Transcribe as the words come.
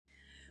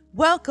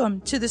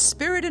Welcome to the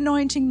Spirit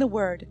Anointing the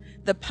Word,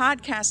 the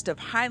podcast of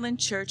Highland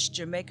Church,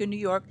 Jamaica, New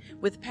York,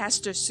 with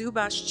Pastor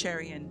Subash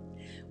Cherian.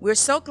 We're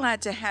so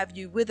glad to have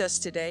you with us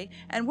today,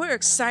 and we're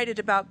excited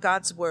about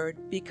God's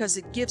Word because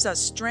it gives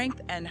us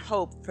strength and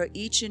hope for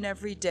each and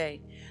every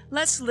day.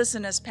 Let's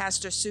listen as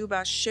Pastor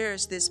Subash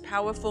shares this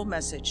powerful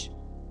message.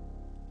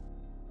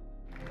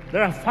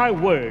 There are 5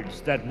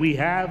 words that we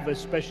have,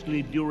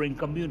 especially during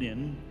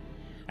communion,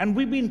 and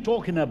we've been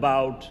talking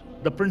about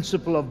the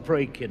principle of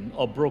break-in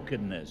or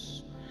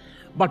brokenness.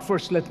 But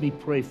first, let me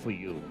pray for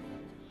you.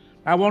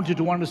 I want you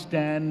to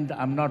understand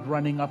I'm not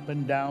running up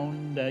and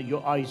down.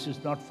 Your eyes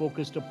is not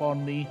focused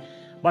upon me.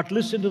 But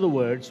listen to the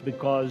words,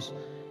 because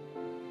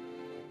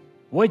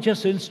we're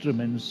just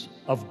instruments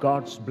of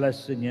God's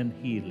blessing and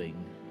healing.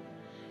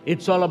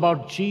 It's all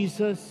about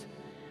Jesus.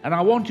 And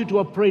I want you to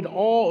appropriate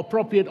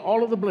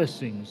all of the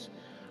blessings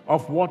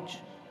of what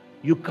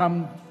you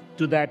come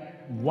to that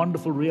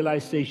wonderful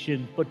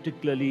realization,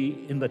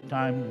 particularly in the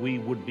time we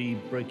would be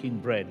breaking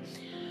bread.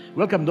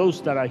 Welcome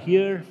those that are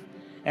here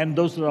and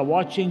those that are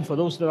watching. For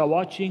those that are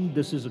watching,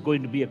 this is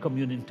going to be a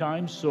communion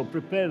time, so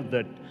prepare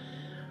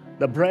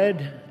the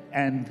bread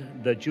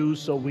and the juice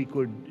so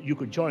you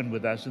could join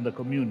with us in the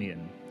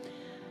communion.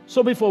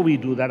 So before we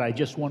do that, I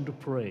just want to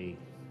pray.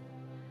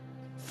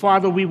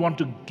 Father, we want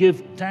to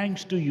give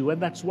thanks to you,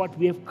 and that's what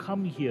we have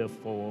come here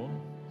for,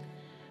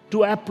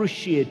 to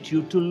appreciate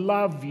you, to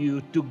love you,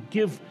 to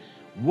give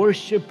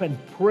worship and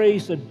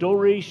praise,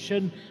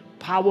 adoration,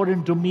 power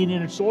and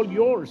dominion. It's all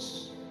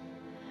yours.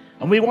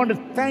 And we want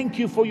to thank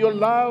you for your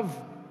love,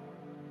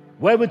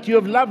 wherewith you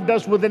have loved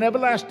us with an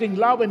everlasting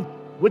love, and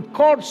with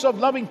cords of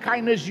loving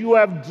kindness you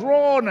have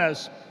drawn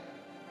us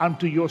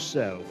unto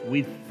yourself.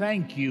 We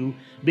thank you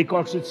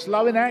because it's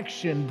love in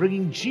action,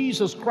 bringing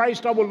Jesus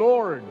Christ our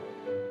Lord.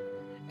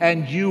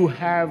 And you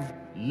have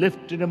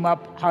lifted him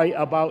up high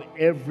above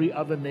every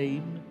other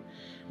name,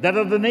 that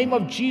at the name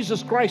of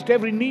Jesus Christ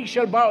every knee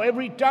shall bow,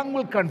 every tongue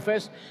will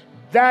confess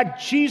that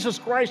Jesus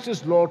Christ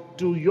is Lord,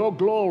 to your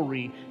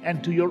glory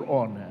and to your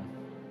honor.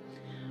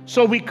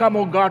 So we come,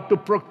 O God, to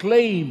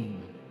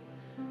proclaim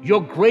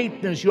your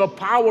greatness, your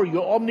power,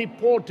 your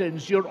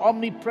omnipotence, your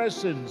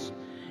omnipresence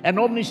and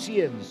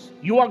omniscience.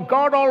 You are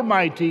God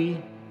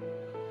Almighty,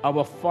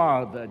 our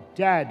Father,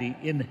 Daddy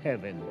in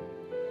heaven.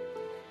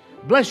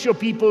 Bless your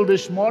people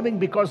this morning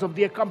because of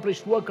the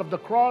accomplished work of the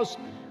cross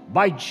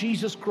by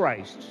Jesus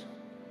Christ.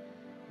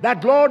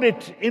 That, Lord,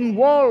 it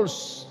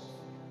involves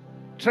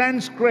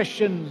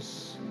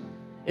transgressions.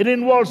 It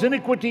involves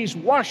iniquities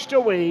washed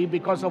away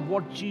because of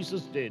what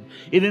Jesus did.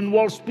 It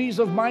involves peace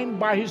of mind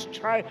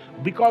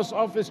because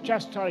of his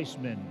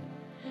chastisement.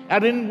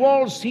 And it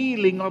involves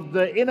healing of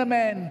the inner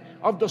man,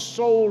 of the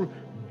soul,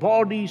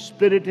 body,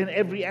 spirit, in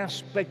every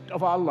aspect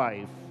of our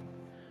life,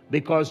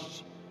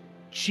 because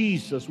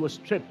Jesus was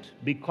stripped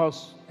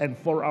because and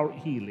for our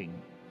healing.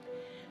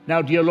 Now,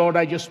 dear Lord,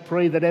 I just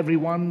pray that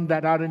everyone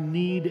that are in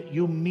need,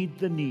 you meet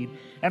the need.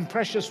 And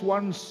precious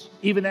ones,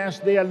 even as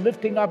they are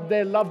lifting up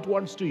their loved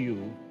ones to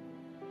you,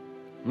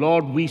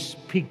 Lord, we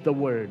speak the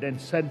word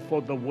and send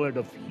forth the word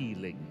of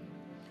healing.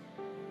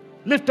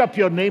 Lift up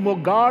your name, O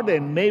God,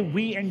 and may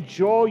we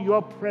enjoy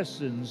your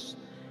presence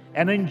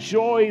and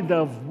enjoy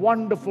the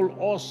wonderful,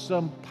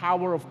 awesome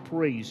power of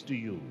praise to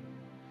you,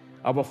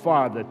 our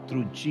Father,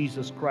 through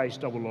Jesus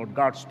Christ our Lord.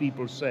 God's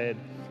people said,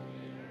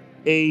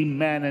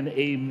 amen and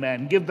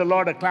amen. Give the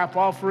Lord a clap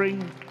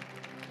offering.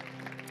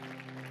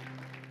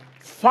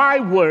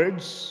 5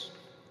 words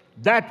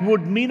that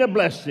would mean a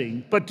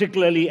blessing,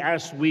 particularly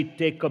as we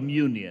take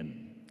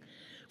communion.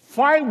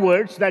 5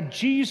 words that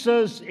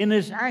Jesus, in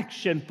his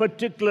action,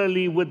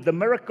 particularly with the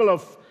miracle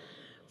of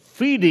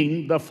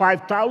feeding the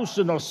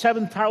 5,000 or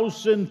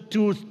 7,000,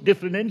 2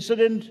 different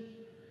incidents,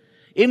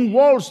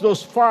 involves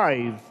those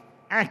 5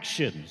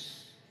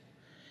 actions.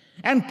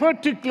 And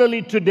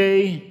particularly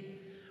today,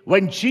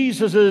 when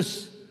Jesus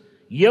is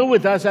here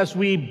with us as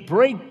we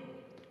break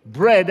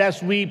bread,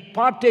 as we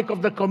partake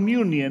of the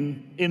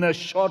communion in a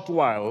short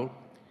while,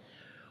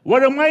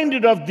 we're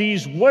reminded of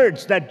these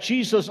words that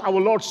Jesus, our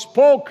Lord,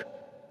 spoke,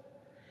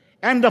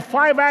 and the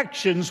 5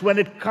 actions when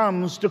it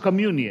comes to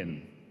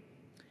communion.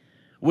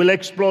 We'll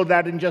explore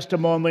that in just a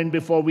moment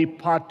before we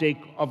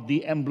partake of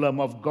the emblem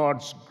of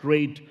God's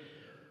great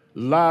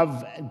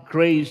love,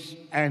 grace,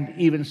 and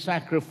even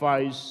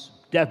sacrifice,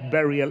 death,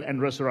 burial, and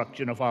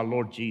resurrection of our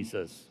Lord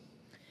Jesus.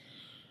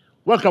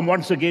 Welcome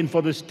once again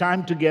for this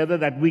time together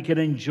that we can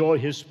enjoy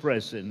his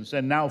presence.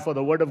 And now for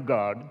the word of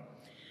God.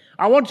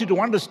 I want you to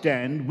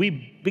understand,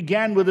 we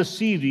began with a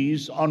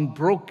series on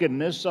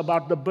brokenness,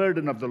 about the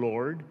burden of the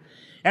Lord.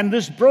 And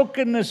this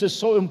brokenness is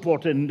so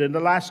important. In the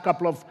last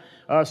couple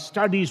of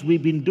studies,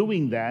 we've been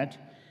doing that.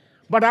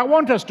 But I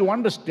want us to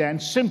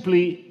understand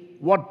simply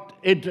what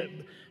it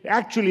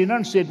actually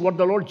enunciate what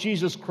the Lord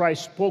Jesus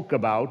Christ spoke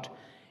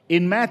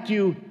in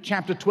Matthew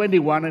chapter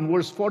 21 and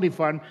verse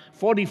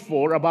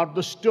 44 about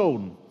the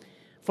stone.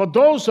 For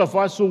those of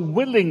us who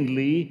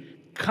willingly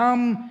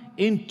come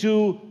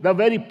into the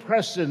very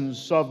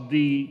presence of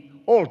the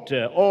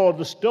altar or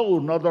the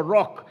stone or the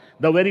rock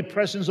the very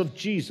presence of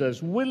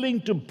Jesus,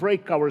 willing to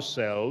break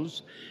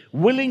ourselves,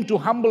 willing to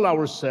humble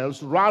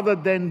ourselves rather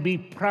than be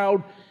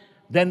proud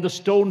than the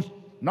stone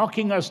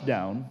knocking us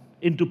down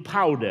into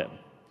powder.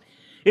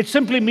 It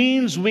simply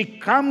means we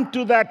come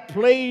to that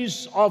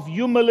place of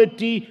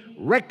humility,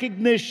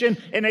 recognition,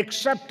 and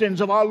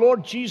acceptance of our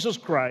Lord Jesus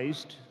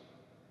Christ.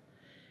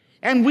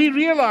 And we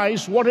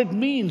realize what it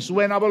means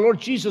when our Lord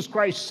Jesus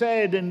Christ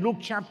said in Luke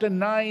chapter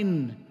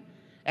 9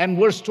 and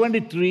verse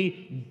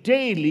 23,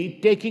 daily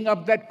taking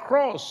up that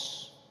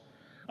cross.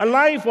 A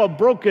life of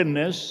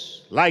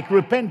brokenness, like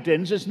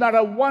repentance, is not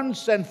a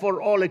once and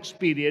for all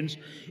experience.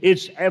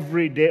 It's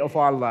every day of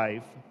our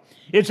life.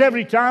 It's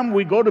every time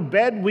we go to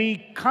bed,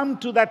 we come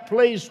to that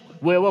place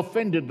where we've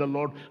offended the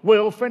Lord,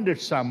 where we've offended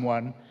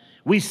someone.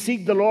 We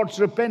seek the Lord's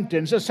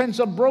repentance, a sense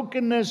of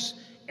brokenness,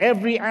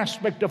 every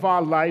aspect of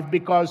our life,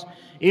 because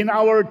in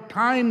our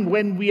time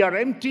when we are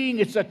emptying,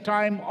 it's a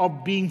time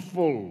of being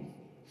full.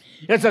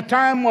 It's a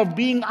time of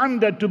being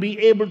under to be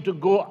able to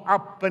go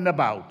up and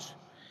about.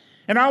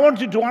 And I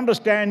want you to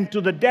understand,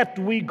 to the depth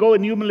we go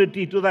in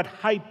humility, to that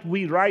height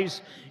we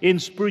rise in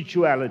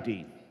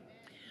spirituality.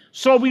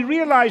 So we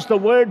realize the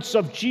words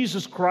of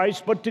Jesus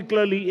Christ,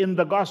 particularly in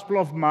the Gospel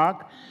of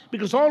Mark,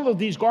 because all of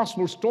these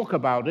Gospels talk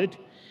about it.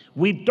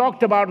 We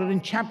talked about it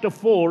in chapter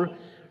 4,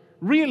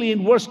 really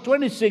in verse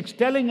 26,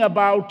 telling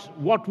about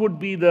what would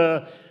be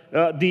the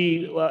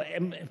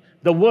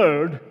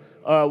word.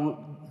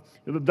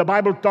 The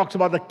Bible talks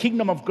about the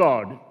kingdom of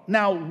God.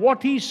 Now,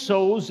 what he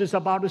sows is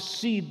about a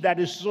seed that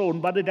is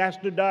sown, but it has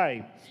to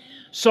die.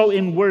 So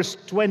in verse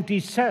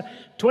 27,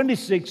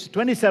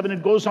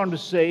 it goes on to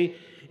say,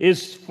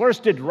 is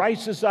first it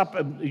rises up,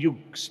 you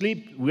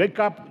sleep, wake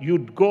up, you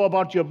go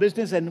about your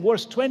business. And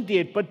verse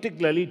 28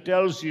 particularly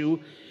tells you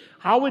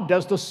how it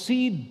does. The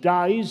seed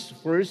dies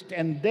first,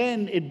 and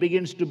then it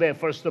begins to bear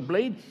first the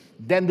blade,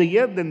 then the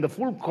ear, then the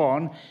full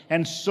corn,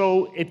 and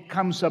so it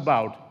comes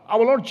about.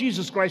 Our Lord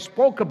Jesus Christ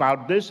spoke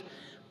about this,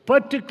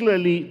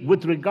 particularly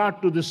with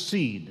regard to the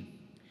seed.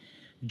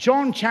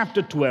 John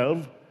chapter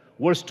 12,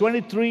 verse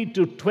 23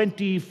 to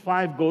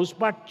 25 goes,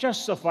 but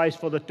just suffice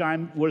for the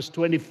time, verse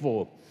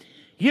 24.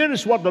 Here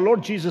is what the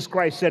Lord Jesus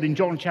Christ said in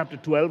John chapter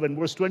 12 and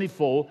verse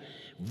 24.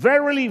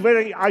 Verily,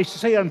 verily, I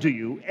say unto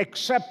you,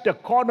 except a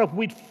corn of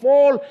wheat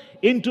fall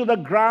into the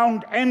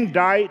ground and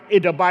die,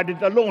 it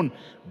abideth alone.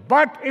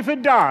 But if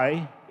it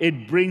die,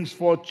 it brings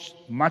forth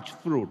much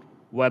fruit,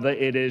 whether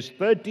it is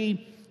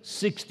 30,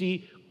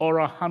 60, or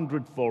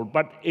 100-fold.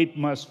 But it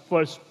must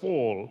first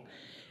fall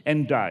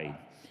and die.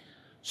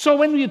 So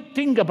when you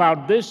think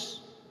about this,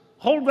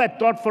 hold that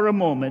thought for a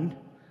moment.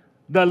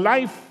 The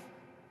life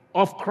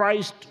of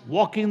Christ,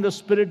 walking in the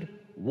Spirit,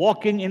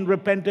 walking in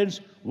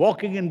repentance,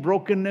 walking in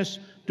brokenness,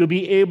 to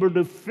be able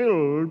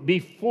to be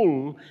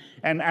full,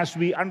 and as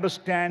we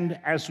understand,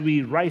 as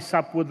we rise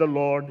up with the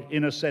Lord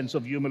in a sense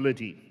of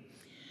humility.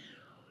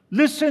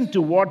 Listen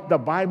to what the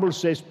Bible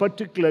says,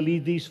 particularly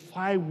these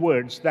 5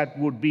 words that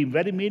would be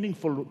very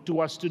meaningful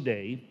to us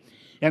today,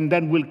 and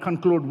then we'll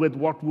conclude with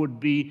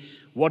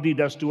what he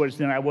does towards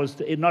the end. I was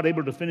not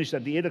able to finish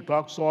at the 8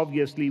 o'clock, so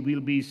obviously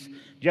we'll be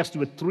just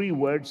with 3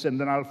 words, and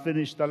then I'll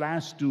finish the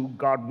last 2,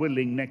 God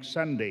willing, next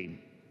Sunday.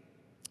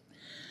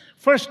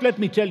 First, let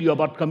me tell you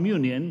about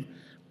communion.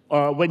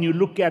 When you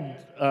look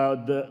at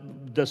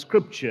the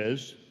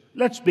scriptures,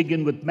 let's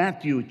begin with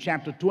Matthew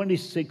chapter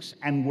 26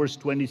 and verse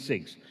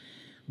 26.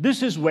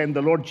 This is when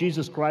the Lord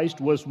Jesus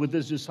Christ was with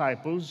his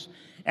disciples,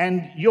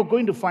 and you're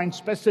going to find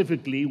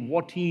specifically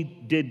what he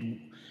did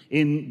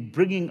in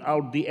bringing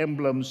out the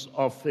emblems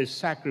of his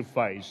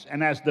sacrifice.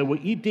 And as they were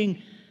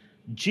eating,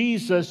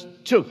 Jesus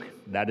took,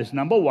 that is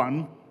number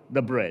 1,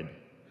 the bread.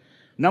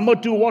 Number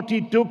 2, what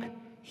he took,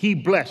 he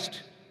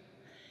blessed.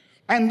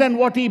 And then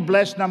what he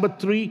blessed, number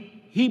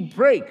 3, he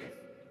break.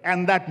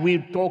 And that we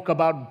talk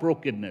about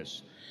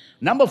brokenness.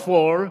 Number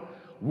 4,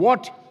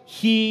 what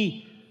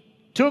he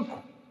took,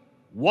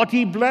 what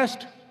he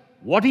blessed,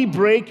 what he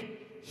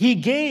break, he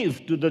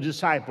gave to the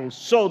disciples.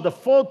 So the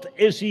 4th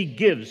is he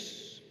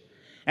gives.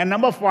 And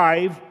number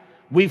 5,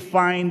 we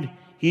find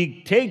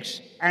he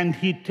takes and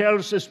he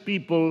tells his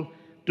people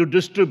to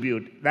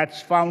distribute.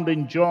 That's found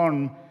in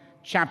John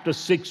chapter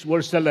 6,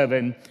 verse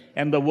 11.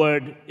 And the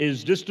word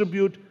is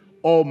distribute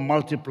or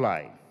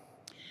multiply.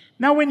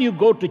 Now when you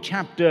go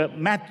to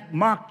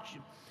Mark,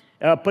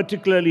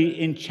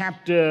 particularly in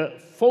chapter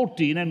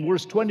 14 and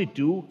verse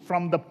 22,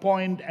 from the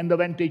point and the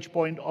vantage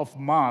point of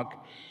Mark,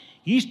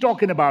 he's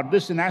talking about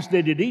this. And as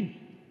they did eat,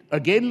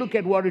 again look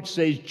at what it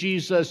says.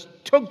 Jesus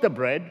took the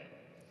bread,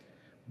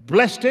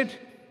 blessed it,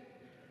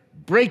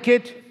 break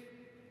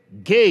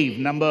it, gave,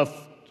 number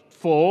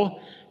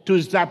 4, to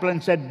his disciples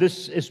and said,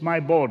 this is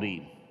my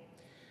body.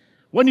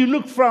 When you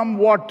look from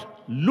what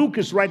Luke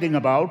is writing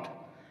about,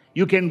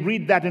 you can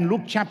read that in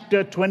Luke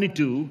chapter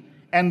 22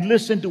 and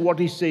listen to what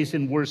he says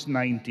in verse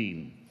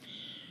 19.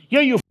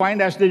 Here you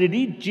find, as they did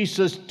eat,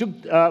 Jesus took,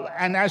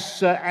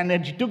 and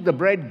he took the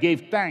bread,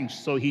 gave thanks.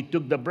 So he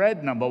took the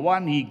bread, number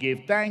 1, he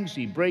gave thanks,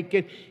 he broke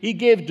it, he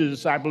gave to the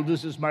disciples,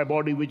 this is my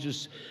body which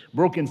is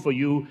broken for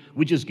you,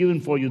 which is given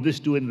for you,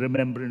 this do in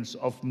remembrance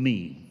of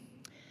me.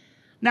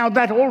 Now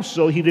that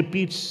also he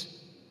repeats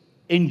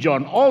in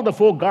John. All the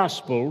four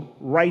gospel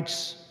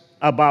writes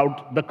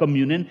about the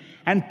communion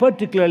and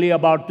particularly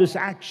about this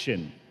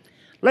action.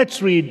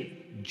 Let's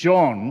read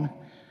John,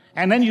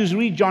 and then you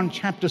read John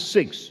chapter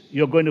 6.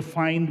 You're going to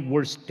find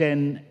verse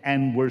 10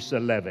 and verse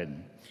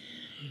 11.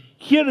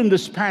 Here in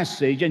this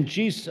passage, and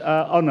Jesus,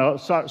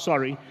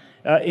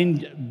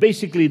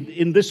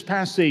 in this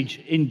passage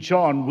in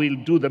John, we'll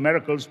do the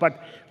miracles,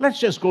 but let's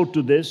just go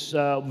to this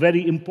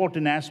very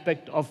important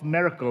aspect of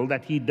miracle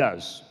that he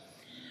does.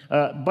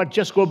 But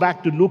just go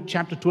back to Luke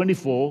chapter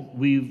 24.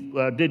 We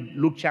did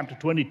Luke chapter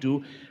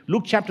 22.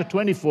 Luke chapter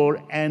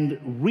 24, and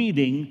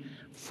reading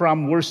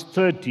from verse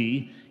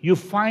 30, you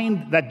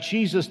find that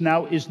Jesus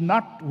now is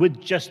not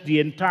with just the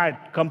entire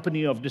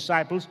company of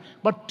disciples,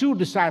 but two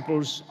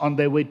disciples on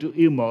their way to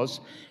Emmaus,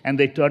 and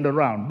they turned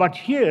around. But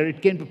here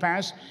it came to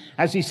pass,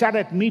 as he sat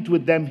at meat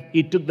with them,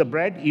 he took the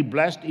bread, he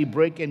blessed, he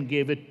brake, and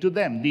gave it to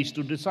them, these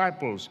two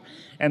disciples,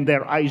 and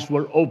their eyes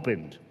were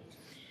opened.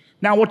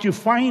 Now what you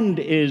find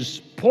is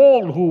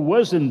Paul, who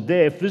wasn't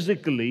there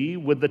physically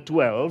with the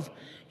 12,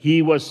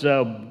 he was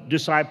a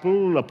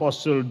disciple,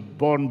 apostle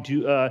born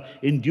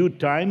in due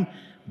time,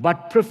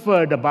 but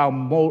preferred above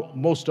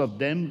most of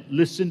them.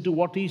 Listen to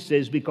what he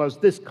says, because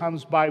this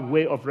comes by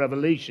way of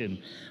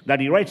revelation that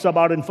he writes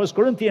about in 1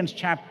 Corinthians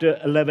chapter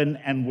 11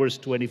 and verse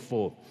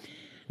 24.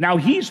 Now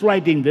he's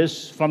writing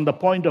this from the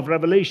point of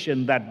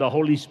revelation that the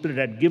Holy Spirit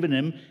had given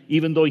him,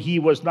 even though he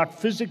was not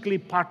physically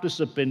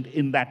participant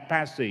in that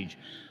passage.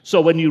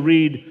 So when you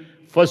read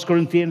 1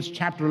 Corinthians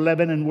chapter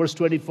 11 and verse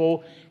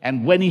 24,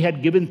 and when he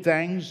had given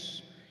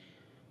thanks,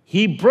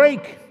 he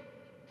brake,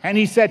 and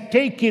he said,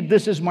 "Take it,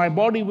 this is my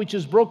body which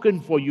is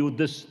broken for you.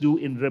 This do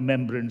in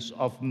remembrance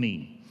of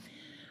me."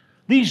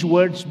 These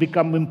words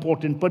become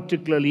important,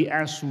 particularly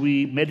as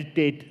we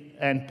meditate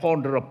and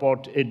ponder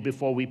upon it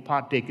before we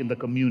partake in the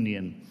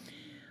communion.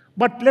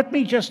 But let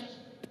me just,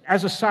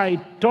 as a side,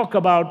 talk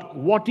about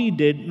what he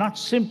did, not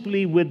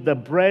simply with the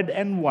bread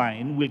and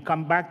wine, we'll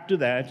come back to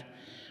that,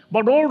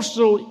 but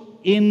also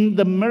in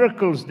the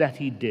miracles that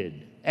he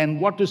did. And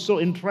what is so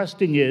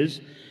interesting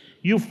is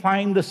you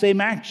find the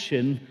same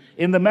action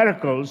in the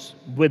miracles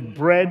with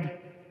bread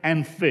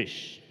and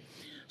fish.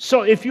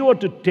 So if you were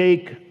to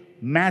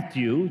take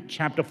Matthew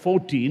chapter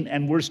 14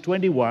 and verse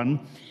 21,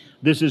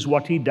 this is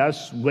what he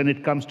does when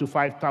it comes to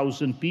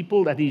 5,000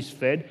 people that he's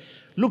fed.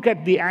 Look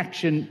at the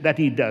action that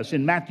he does.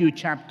 In Matthew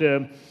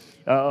chapter,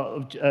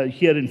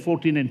 here in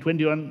 14 and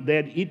 21, they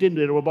had eaten,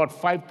 there were about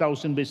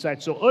 5,000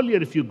 besides. So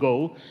earlier if you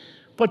go,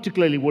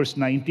 particularly verse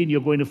 19,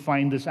 you're going to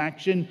find this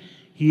action.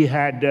 He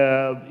had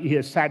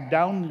sat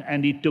down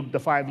and he took the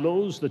 5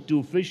 loaves, the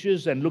 2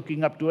 fishes, and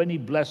looking up to heaven, he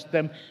blessed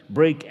them,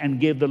 brake, and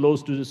gave the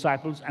loaves to the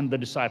disciples, and the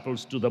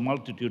disciples to the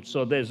multitude.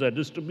 So there's a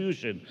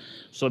distribution.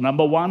 So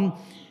number 1,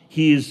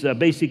 he is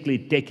basically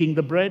taking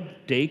the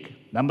bread,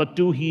 take. Number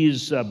 2, he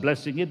is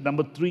blessing it.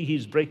 Number 3,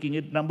 he's breaking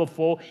it. Number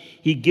 4,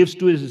 he gives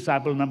to his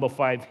disciple. Number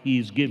 5, he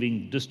is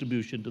giving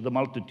distribution to the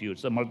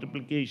multitudes, the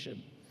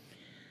multiplication.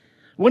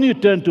 When you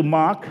turn to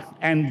Mark,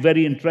 and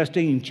very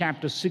interesting, in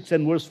chapter 6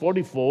 and verse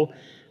 44,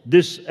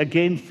 this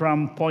again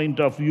from point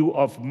of view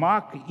of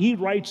Mark, he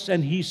writes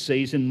and he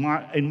says in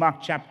Mark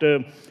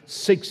chapter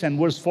 6 and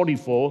verse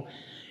 44,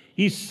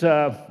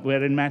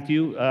 we're in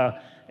Matthew,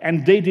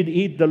 and they did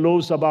eat the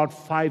loaves about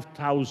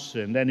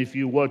 5,000. And if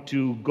you were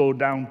to go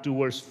down to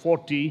verse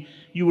 40,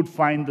 you would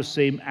find the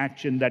same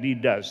action that he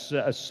does.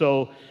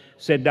 So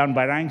set down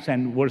by ranks,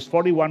 and verse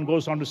 41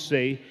 goes on to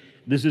say,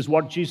 this is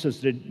what Jesus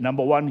did.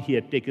 Number 1, he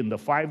had taken the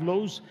 5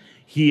 loaves.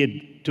 He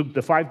had took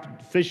the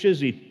 5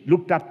 fishes. He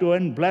looked up to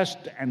him,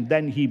 blessed, and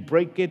then he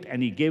broke it,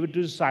 and he gave it to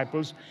his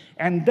disciples.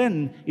 And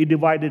then he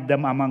divided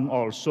them among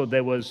all. So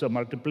there was a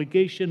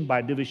multiplication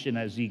by division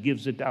as he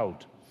gives it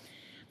out.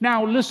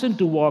 Now listen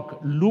to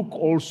what Luke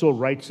also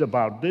writes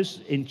about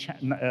this in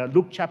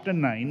Luke chapter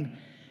 9.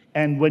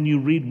 And when you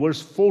read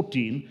verse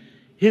 14,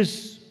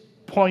 his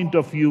point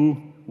of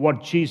view,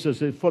 what Jesus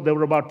said, for there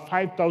were about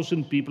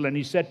 5,000 people, and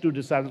he said to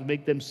disciples,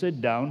 make them sit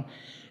down.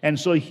 And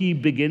so he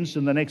begins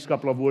in the next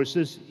couple of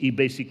verses. He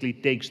basically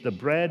takes the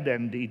bread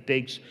and he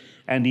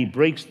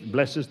breaks,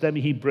 blesses them,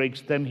 he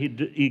breaks them,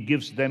 he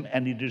gives them,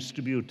 and he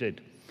distributes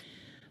it.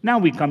 Now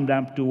we come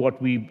down to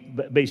what we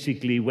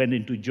basically went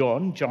into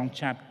John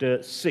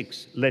chapter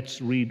 6.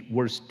 Let's read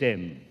verse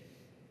 10.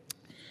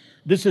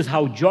 This is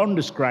how John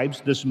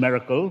describes this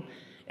miracle,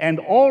 and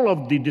all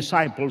of the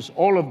disciples,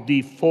 all of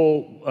the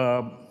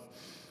 4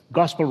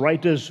 gospel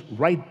writers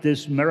write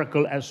this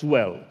miracle as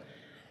well.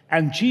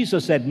 And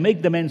Jesus said,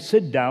 make the men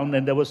sit down,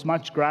 and there was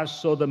much grass,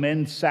 so the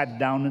men sat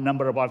down, in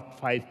number about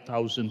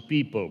 5,000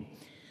 people.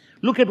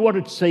 Look at what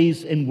it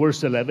says in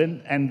verse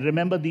 11, and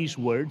remember these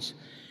words.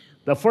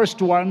 The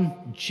first one,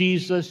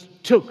 Jesus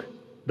took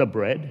the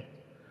bread.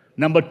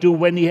 Number 2,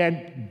 when he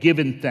had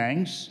given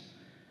thanks,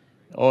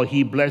 or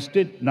he blessed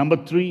it. Number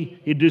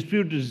 3, he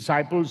distributed to the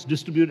disciples,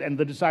 and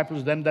the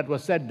disciples them that were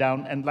set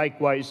down, and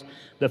likewise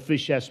the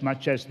fish as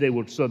much as they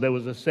would. So there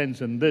was a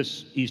sense in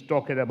this. He's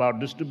talking about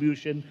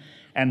distribution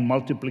and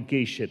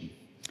multiplication.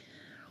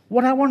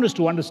 What I want us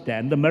to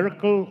understand, the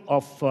miracle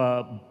of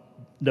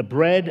the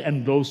bread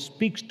and those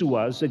speaks to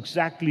us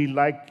exactly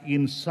like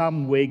in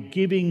some way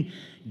giving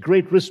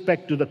great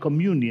respect to the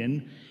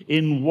communion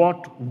in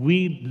what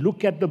we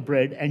look at the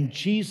bread, and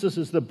Jesus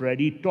is the bread.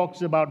 He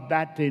talks about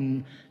that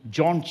in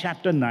John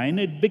chapter 9.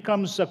 It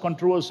becomes a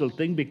controversial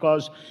thing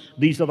because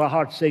these are the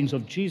hard sayings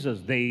of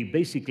Jesus. They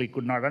basically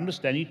could not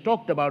understand. He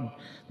talked about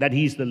that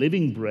he's the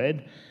living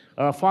bread,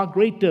 far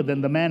greater than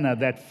the manna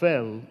that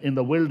fell in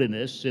the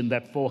wilderness in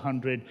that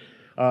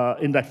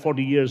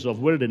 40 years of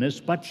wilderness.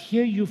 But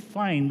here you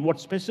find what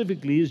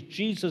specifically is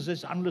Jesus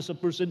is unless a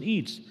person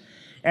eats.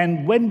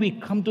 And when we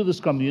come to this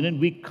communion,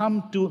 we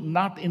come to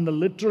not in the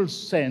literal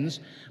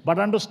sense, but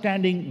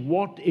understanding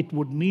what it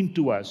would mean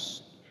to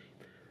us.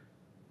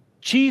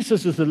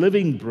 Jesus is the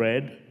living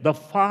bread. The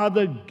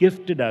Father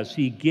gifted us.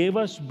 He gave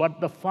us, but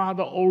the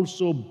Father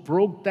also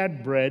broke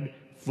that bread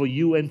for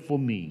you and for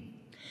me.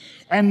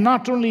 And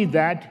not only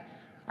that,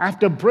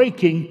 after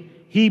breaking,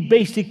 He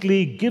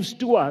basically gives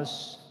to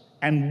us,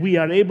 and we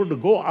are able to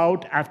go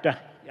out after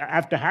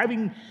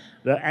having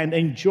and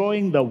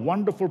enjoying the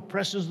wonderful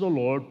presence of the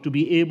Lord to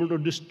be able to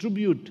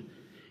distribute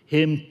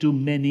Him to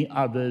many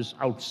others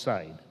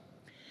outside.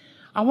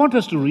 I want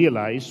us to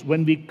realize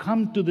when we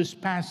come to this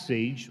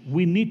passage,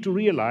 we need to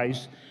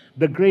realize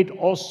the great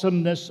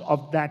awesomeness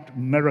of that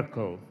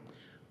miracle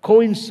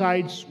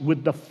coincides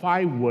with the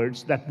 5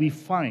 words that we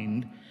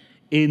find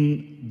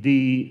in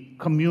the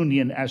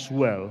communion as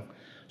well.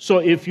 So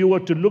if you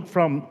were to look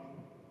from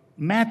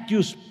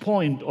Matthew's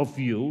point of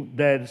view,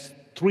 there's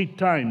 3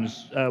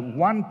 times,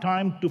 one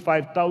time to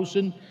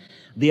 5,000,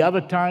 the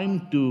other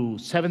time to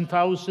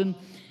 7,000,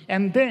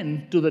 and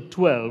then to the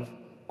 12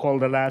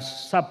 called the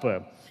Last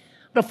Supper.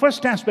 The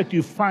first aspect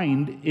you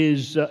find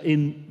is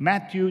in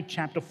Matthew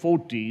chapter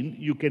 14.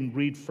 You can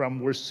read from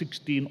verse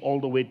 16 all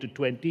the way to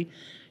 20.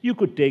 You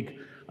could take,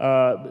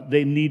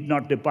 they need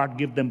not depart,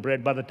 give them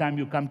bread. By the time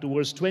you come to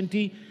verse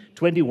 20,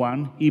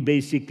 21, he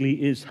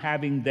basically is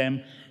having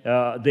them,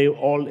 they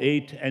all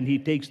ate, and he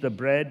takes the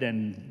bread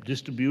and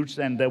distributes,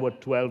 and there were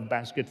 12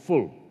 baskets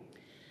full.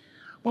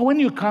 But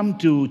when you come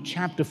to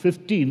chapter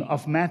 15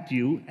 of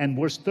Matthew and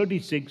verse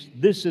 36,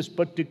 this is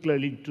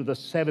particularly to the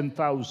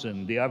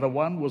 7,000. The other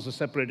one was a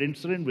separate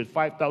incident with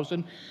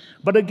 5,000.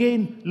 But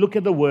again, look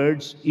at the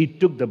words. He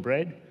took the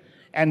bread,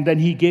 and then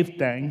he gave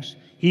thanks.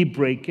 He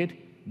broke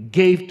it,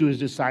 gave to his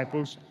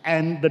disciples,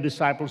 and the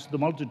disciples to the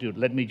multitude.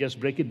 Let me just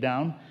break it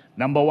down.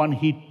 Number 1,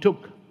 he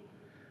took.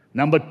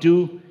 Number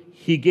 2,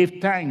 he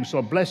gave thanks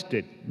or blessed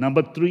it.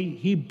 Number 3,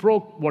 he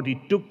broke what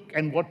he took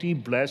and what he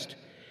blessed,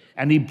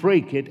 and he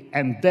broke it,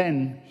 and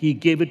then he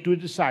gave it to his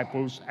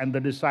disciples, and the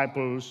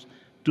disciples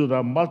to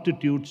the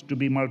multitudes to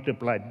be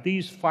multiplied.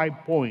 These 5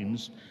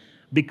 points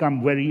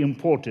become very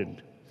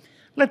important.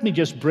 Let me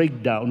just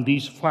break down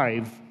these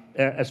 5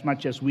 as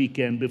much as we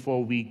can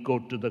before we go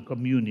to the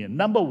communion.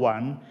 Number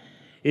 1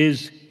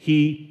 is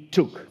he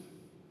took.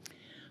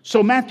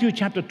 So Matthew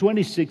chapter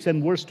 26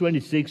 and verse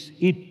 26,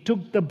 he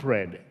took the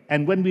bread.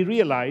 And when we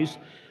realize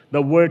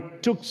the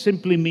word took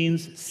simply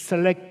means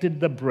selected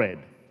the bread.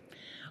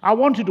 I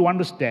want you to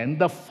understand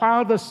the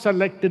Father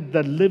selected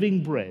the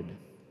living bread,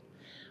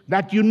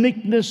 that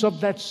uniqueness of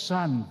that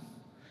Son,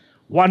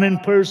 one in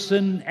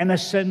person and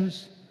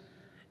essence,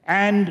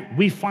 and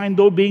we find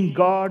though being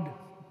God,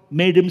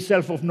 made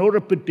himself of no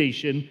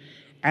reputation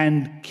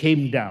and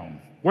came down.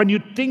 When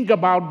you think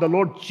about the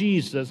Lord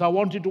Jesus, I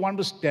want you to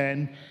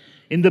understand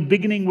in the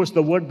beginning was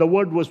the Word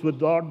was with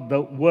God,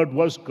 the Word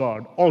was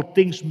God. All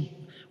things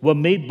were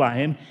made by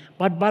him.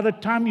 But by the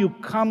time you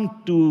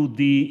come to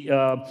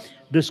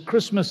this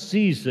Christmas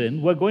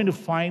season, we're going to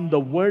find the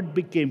Word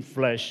became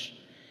flesh,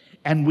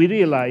 and we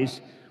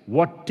realize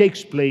what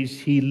takes place.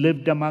 He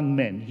lived among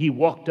men. He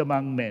walked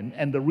among men.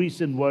 And the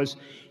reason was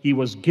he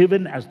was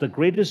given as the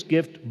greatest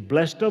gift,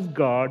 blessed of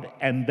God,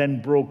 and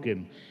then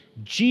broken.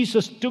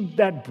 Jesus took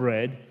that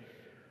bread.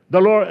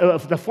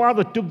 The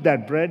Father took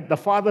that bread, the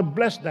Father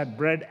blessed that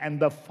bread, and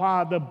the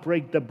Father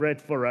broke the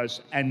bread for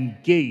us and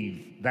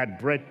gave that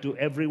bread to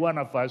every one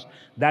of us,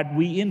 that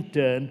we in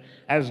turn,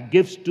 as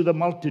gifts to the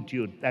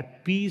multitude,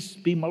 that peace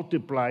be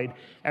multiplied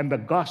and the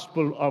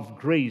gospel of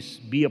grace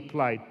be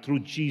applied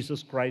through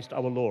Jesus Christ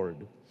our Lord.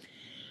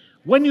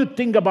 When you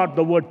think about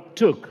the word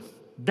took,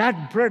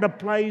 that bread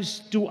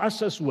applies to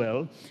us as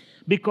well,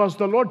 because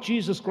the Lord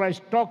Jesus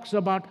Christ talks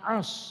about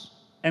us.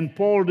 And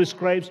Paul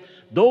describes,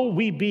 though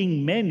we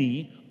being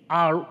many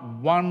are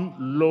one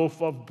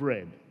loaf of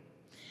bread.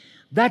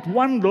 That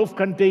one loaf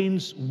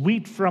contains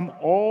wheat from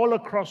all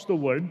across the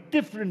world,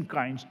 different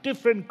kinds,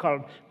 different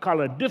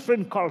color,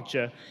 different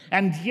culture.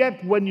 And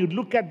yet when you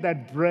look at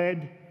that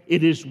bread,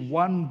 it is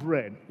one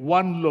bread,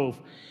 one loaf.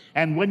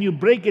 And when you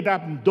break it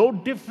up, though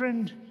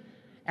different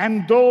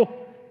and though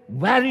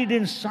varied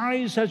in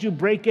size as you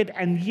break it,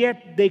 and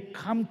yet they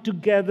come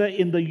together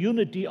in the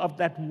unity of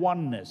that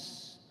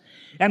oneness.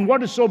 And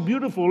what is so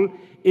beautiful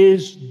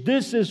is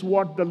this is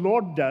what the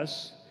Lord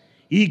does.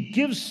 He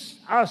gives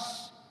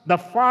us, the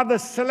Father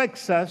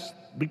selects us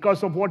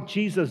because of what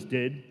Jesus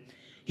did.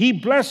 He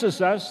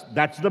blesses us,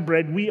 that's the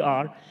bread we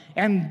are,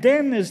 and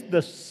then is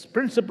the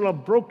principle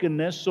of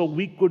brokenness so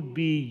we could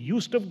be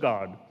used of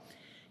God.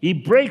 He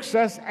breaks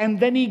us and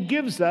then he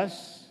gives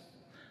us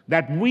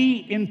that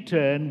we in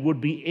turn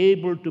would be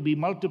able to be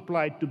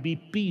multiplied, to be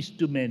peace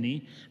to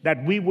many,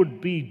 that we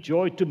would be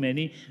joy to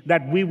many,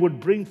 that we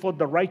would bring forth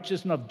the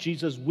righteousness of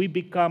Jesus. We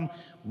become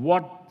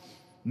what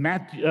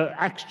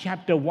Acts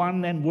chapter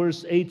 1 and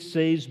verse 8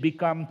 says,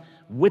 become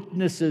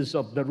witnesses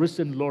of the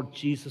risen Lord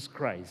Jesus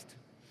Christ.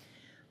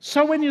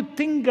 So when you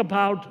think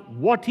about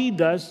what he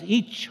does,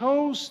 he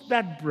chose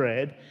that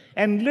bread,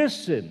 and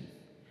listen,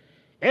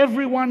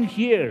 everyone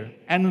here,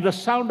 and the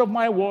sound of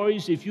my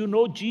voice, if you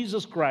know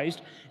Jesus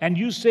Christ, and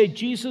you say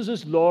Jesus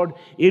is Lord,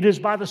 it is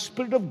by the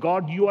Spirit of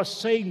God you are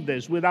saying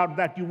this. Without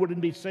that, you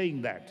wouldn't be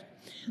saying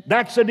that.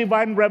 That's a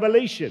divine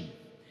revelation.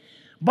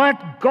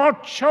 But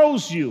God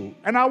chose you,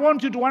 and I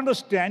want you to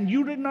understand,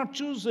 you did not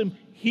choose him,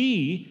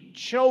 he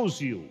chose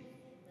you.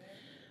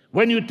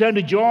 When you turn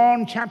to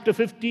John chapter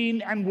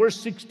 15 and verse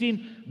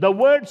 16, the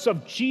words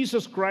of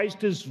Jesus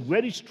Christ is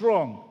very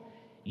strong.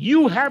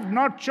 You have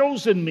not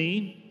chosen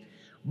me,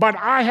 but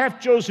I have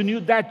chosen you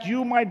that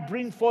you might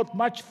bring forth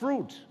much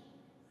fruit.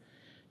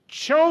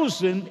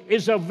 Chosen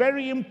is a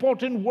very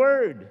important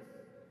word.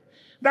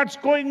 That's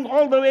going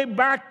all the way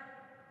back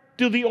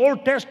to the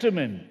Old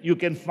Testament. You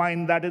can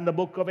find that in the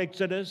book of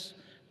Exodus,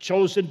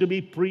 chosen to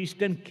be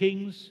priests and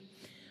kings.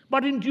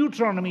 But in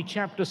Deuteronomy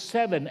chapter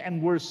 7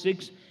 and verse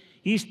 6,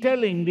 he's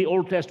telling the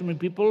Old Testament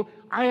people,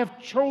 I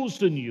have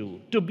chosen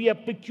you to be a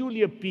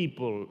peculiar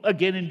people.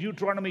 Again, in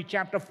Deuteronomy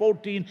chapter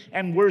 14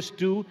 and verse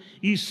 2,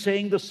 he's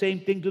saying the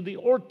same thing to the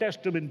Old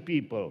Testament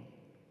people.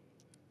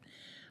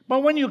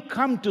 But when you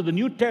come to the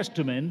New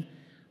Testament,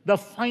 the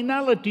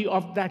finality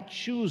of that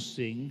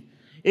choosing,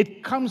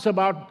 it comes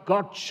about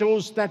God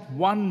chose that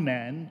one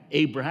man,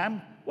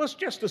 Abraham, was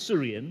just a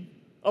Syrian,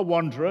 a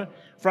wanderer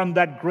from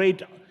that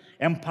great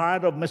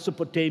empire of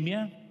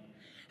Mesopotamia.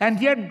 And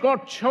yet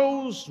God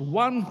chose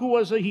one who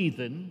was a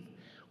heathen,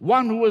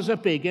 one who was a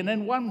pagan,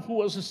 and one who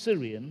was a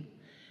Syrian,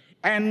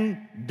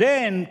 and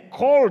then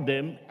called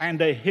him,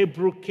 and a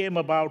Hebrew came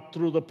about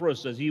through the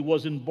process. He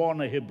wasn't born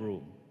a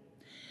Hebrew.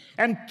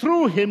 And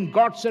through him,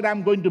 God said,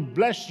 I'm going to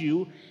bless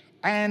you,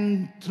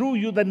 and through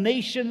you, the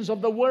nations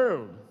of the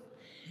world.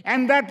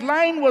 And that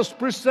line was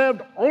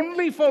preserved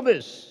only for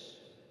this,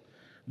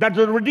 that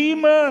the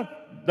Redeemer,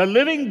 the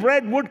living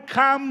bread, would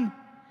come,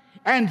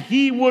 and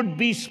he would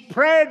be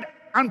spread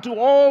unto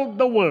all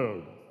the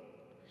world.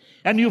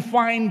 And you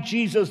find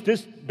Jesus,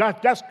 this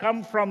does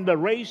come from the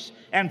race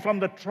and from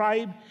the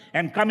tribe,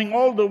 and coming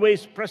all the way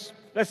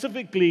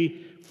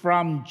specifically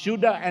from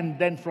Judah and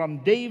then from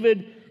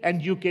David,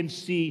 and you can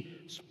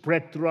see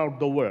spread throughout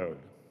the world.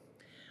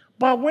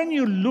 But when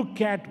you look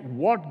at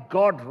what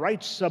God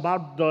writes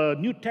about the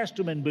New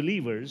Testament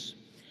believers,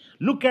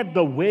 look at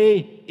the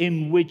way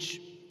in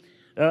which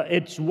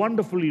it's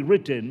wonderfully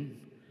written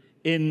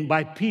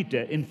by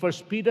Peter in 1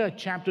 Peter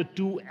chapter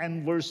 2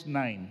 and verse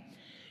 9.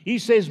 He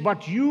says,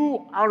 but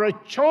you are a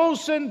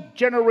chosen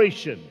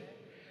generation,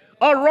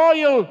 a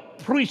royal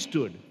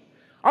priesthood,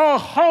 a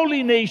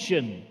holy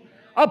nation,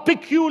 a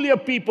peculiar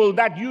people,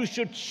 that you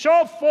should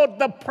show forth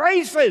the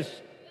praises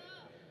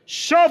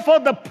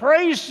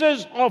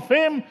of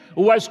him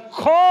who has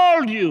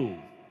called you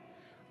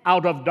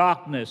out of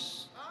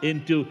darkness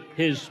into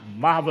his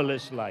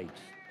marvelous light.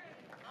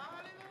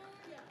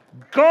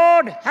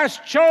 God has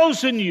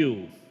chosen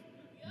you.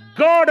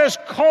 God has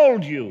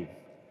called you.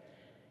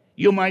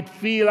 You might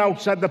feel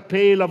outside the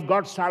pale of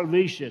God's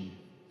salvation.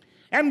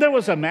 And there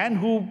was a man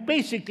who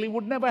basically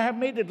would never have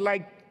made it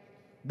like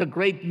the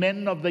great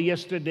men of the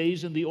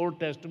yesterdays in the Old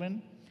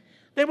Testament.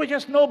 They were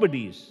just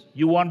nobodies.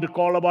 You want to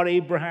call about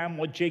Abraham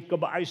or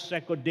Jacob or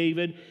Isaac or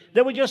David.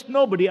 They were just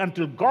nobody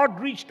until God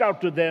reached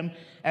out to them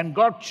and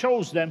God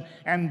chose them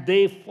and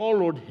they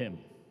followed him.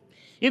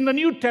 In the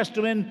New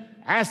Testament,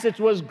 as it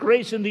was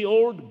grace in the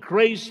Old,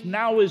 grace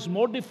now is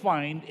more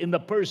defined in the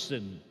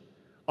person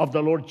of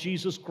the Lord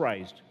Jesus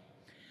Christ.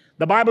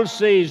 The Bible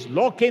says,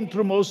 law came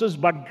through Moses,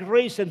 but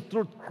grace and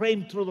truth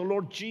came through the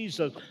Lord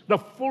Jesus, the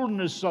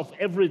fullness of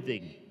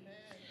everything.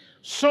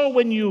 So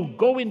when you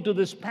go into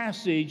this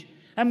passage,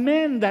 a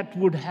man that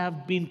would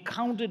have been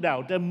counted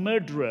out, a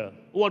murderer,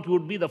 what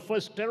would be the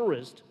first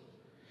terrorist,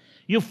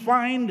 you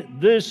find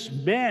this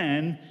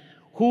man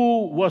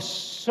who was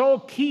so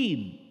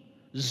keen,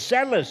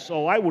 zealous,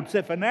 or I would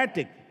say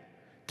fanatic,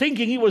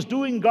 thinking he was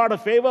doing God a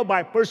favor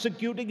by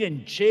persecuting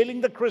and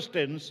jailing the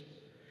Christians.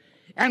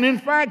 And in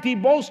fact, he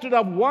boasted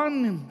of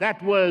one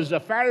that was a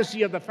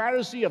Pharisee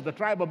of the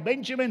tribe of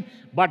Benjamin.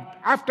 But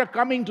after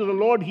coming to the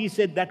Lord, he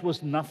said that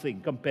was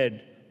nothing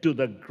compared to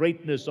the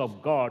greatness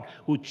of God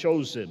who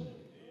chose him.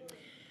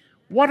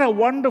 What a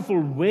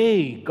wonderful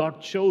way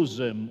God chose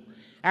him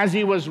as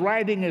he was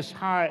riding his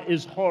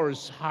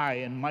horse high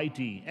and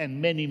mighty,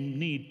 and many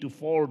need to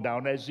fall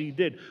down as he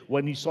did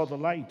when he saw the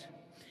light.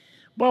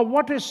 But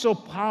what is so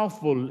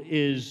powerful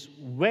is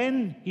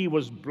when he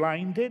was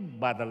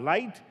blinded by the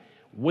light,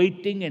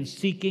 waiting and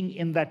seeking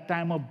in that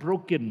time of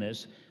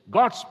brokenness,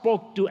 God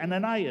spoke to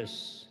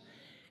Ananias.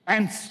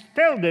 and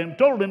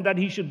told him that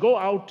he should go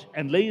out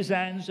and lay his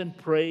hands and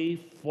pray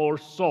for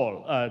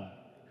Saul.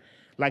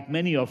 Like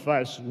many of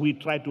us, we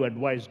try to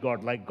advise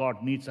God like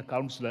God needs a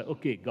counselor.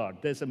 Okay, God,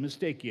 there's a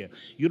mistake here.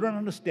 You don't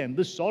understand.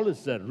 This Saul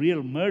is a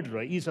real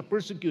murderer. He's a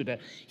persecutor.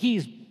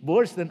 He's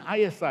worse than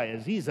Isaiah.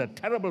 He's a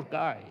terrible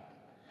guy.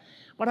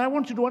 But I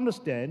want you to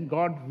understand,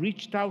 God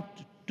reached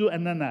out to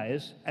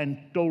Ananias and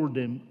told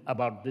him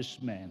about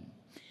this man.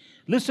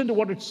 Listen to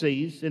what it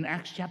says in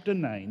Acts chapter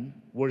 9,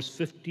 verse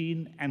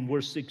 15 and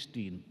verse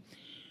 16.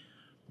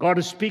 God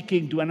is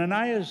speaking to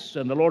Ananias,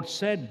 and the Lord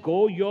said,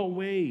 "Go your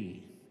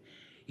way.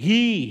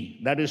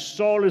 He, that is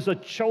Saul, is a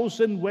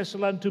chosen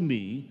vessel unto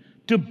me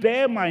to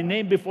bear my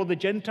name before the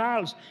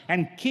Gentiles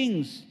and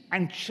kings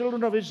and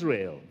children of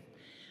Israel."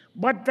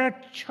 But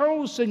that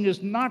chosen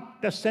is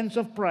not the sense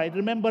of pride.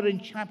 Remember in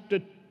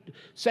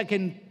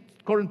 2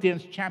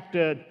 Corinthians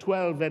chapter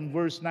 12 and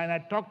verse 9, I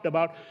talked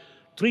about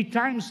 3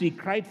 times he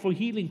cried for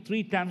healing.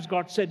 3 times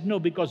God said no,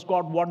 because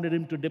God wanted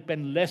him to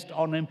depend less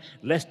on him,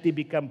 lest he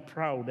become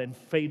proud and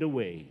fade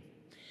away.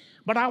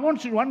 But I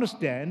want you to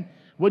understand,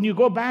 when you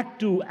go back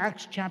to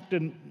Acts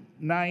chapter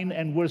 9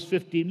 and verse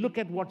 15, look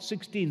at what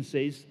 16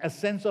 says, a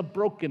sense of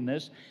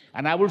brokenness,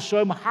 and I will show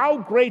him how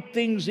great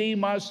things he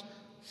must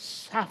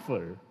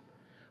suffer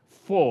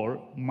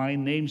for my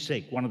name's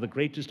sake. One of the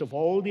greatest of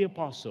all the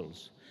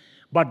apostles.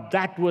 But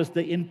that was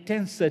the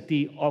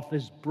intensity of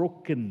his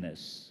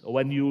brokenness.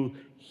 When you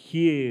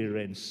hear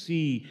and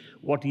see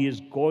what he is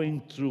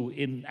going through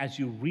as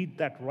you read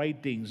that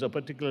writings,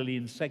 particularly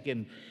in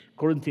 2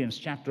 Corinthians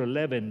chapter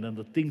 11, and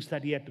the things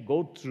that he had to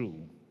go through.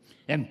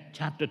 And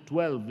chapter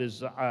 12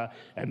 is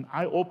an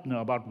eye-opener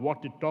about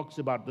what it talks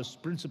about, this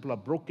principle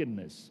of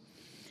brokenness.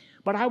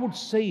 But I would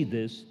say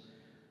this,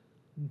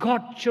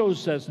 God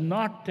chose us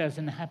not as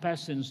an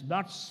haphazard,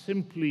 not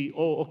simply,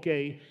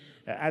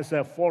 as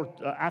a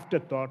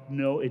afterthought.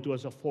 No, it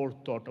was a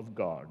forethought of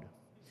God.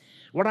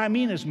 What I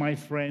mean is, my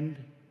friend,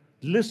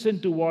 listen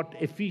to what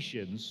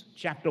Ephesians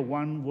chapter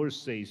 1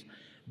 verse says,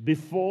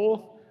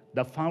 before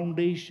the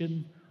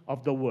foundation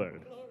of the world.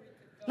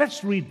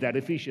 Let's read that,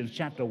 Ephesians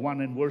chapter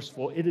 1 and verse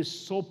 4. It is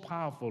so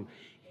powerful.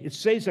 It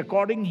says,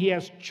 according he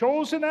has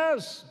chosen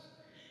us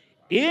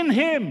in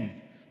him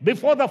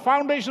before the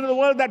foundation of the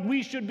world, that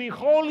we should be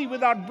holy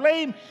without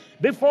blame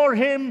before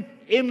him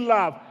in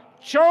love.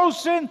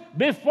 Chosen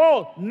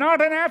before,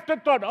 not an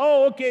afterthought.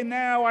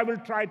 Now I will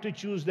try to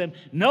choose them.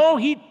 No,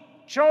 he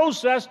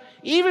chose us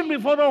even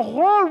before the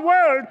whole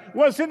world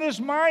was in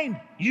his mind.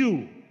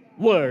 You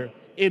were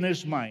in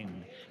his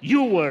mind.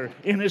 You were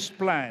in his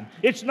plan.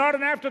 It's not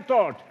an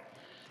afterthought.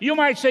 You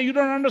might say, you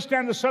don't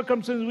understand the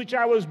circumstances in which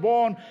I was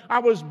born. I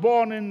was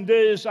born in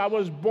this. I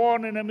was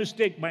born in a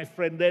mistake. My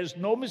friend, there's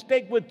no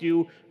mistake with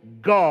you.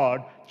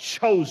 God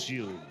chose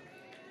you.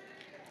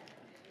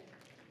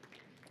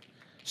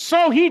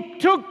 So he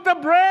took the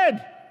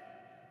bread.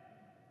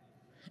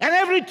 And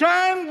every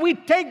time we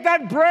take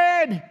that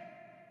bread,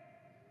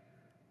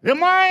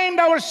 remind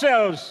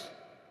ourselves,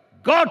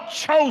 God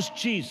chose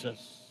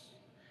Jesus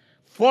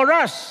for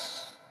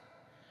us.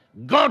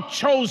 God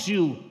chose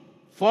you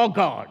for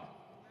God.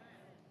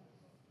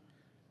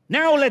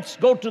 Now let's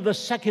go to the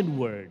second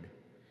word.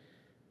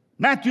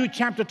 Matthew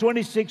chapter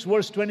 26,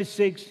 verse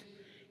 26.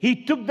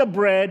 He took the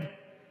bread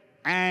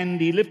and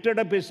he lifted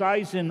up his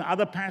eyes. In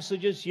other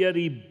passages here,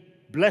 he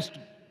blessed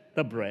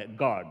the bread,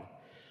 God.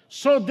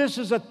 So this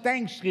is a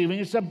thanksgiving,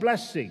 it's a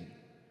blessing.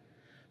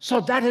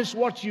 So that is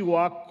what you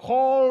are,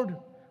 called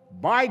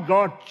by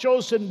God,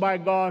 chosen by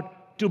God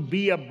to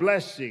be a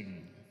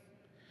blessing.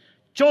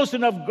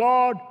 Chosen of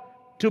God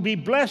to be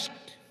blessed,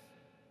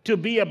 to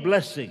be a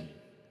blessing.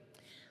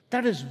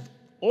 That is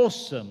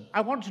awesome.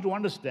 I want you to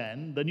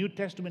understand, the New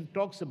Testament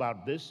talks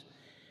about this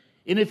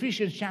in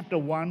Ephesians chapter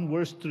 1,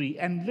 verse 3.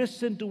 And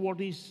listen to what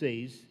he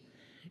says.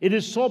 It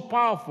is so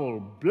powerful.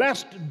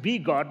 Blessed be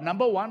God.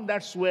 Number one,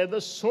 that's where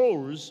the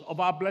source of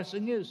our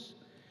blessing is.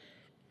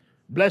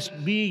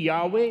 Blessed be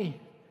Yahweh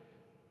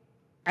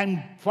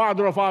and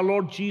Father of our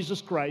Lord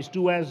Jesus Christ,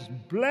 who has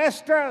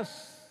blessed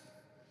us.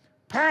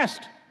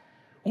 Past.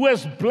 Who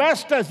has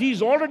blessed us.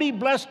 He's already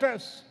blessed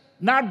us.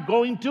 Not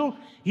going to.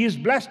 He's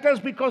blessed us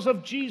because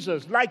of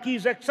Jesus. Like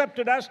he's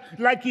accepted us,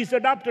 like he's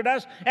adopted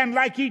us, and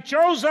like he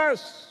chose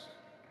us.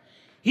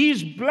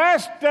 He's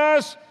blessed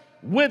us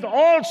with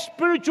all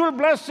spiritual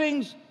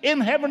blessings in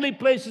heavenly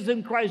places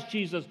in Christ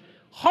Jesus.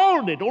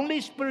 Hold it,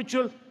 only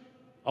spiritual.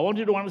 I want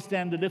you to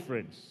understand the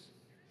difference.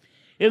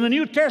 In the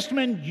New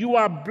Testament, you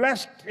are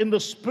blessed in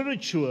the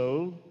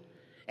spiritual,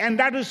 and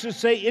that is to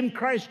say, in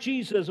Christ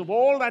Jesus, of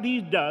all that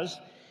he does,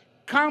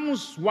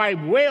 comes by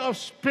way of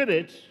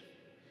spirit,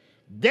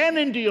 then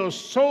into your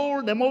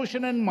soul,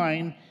 emotion, and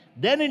mind,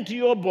 then into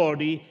your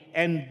body,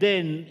 and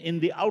then in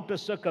the outer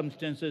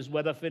circumstances,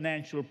 whether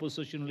financial,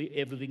 positionally,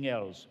 everything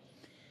else.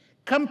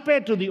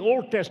 Compared to the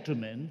Old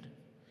Testament,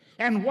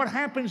 and what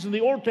happens in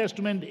the Old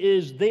Testament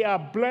is they are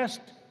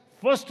blessed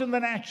first in the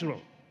natural.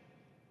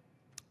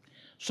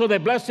 So their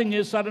blessing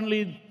is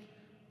suddenly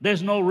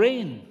there's no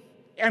rain.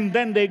 And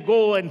then they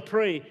go and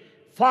pray,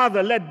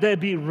 Father, let there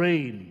be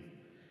rain.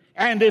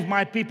 And if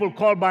my people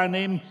call by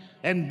name,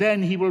 and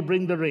then he will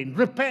bring the rain.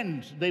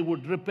 Repent, they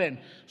would repent.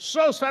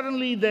 So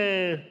suddenly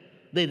they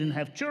didn't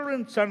have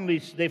children. Suddenly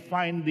they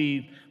find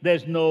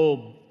there's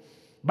no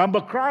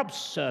bumper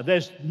crops,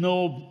 there's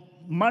no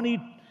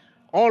money.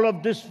 All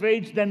of this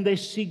fades, then they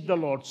seek the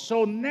Lord.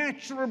 So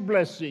natural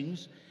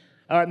blessings,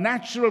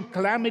 natural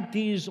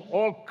calamities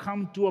all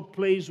come to a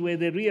place where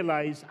they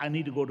realize, I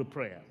need to go to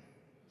prayer.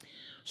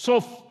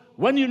 So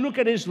when you look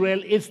at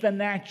Israel, it's the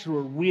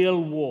natural,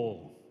 real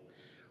war,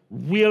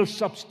 real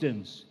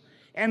substance.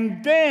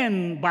 And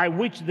then by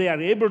which they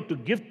are able to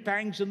give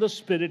thanks in the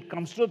Spirit,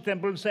 comes to the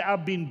temple and say,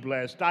 I've been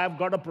blessed, I've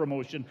got a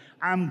promotion,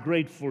 I'm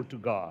grateful to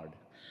God.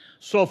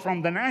 So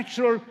from the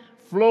natural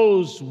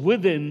flows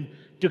within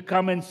to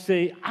come and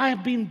say,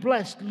 I've been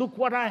blessed, look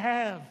what I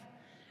have,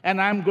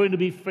 and I'm going to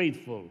be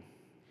faithful.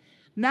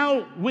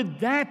 Now, with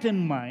that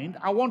in mind,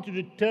 I want you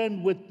to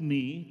turn with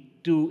me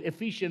to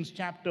Ephesians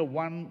chapter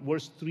 1,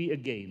 verse 3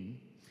 again.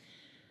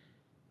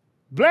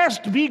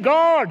 Blessed be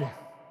God,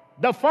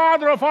 the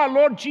Father of our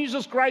Lord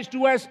Jesus Christ,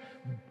 who has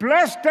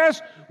blessed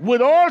us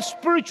with all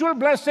spiritual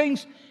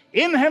blessings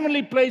in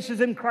heavenly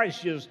places in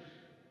Christ Jesus.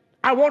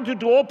 I want you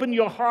to open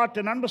your heart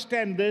and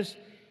understand this.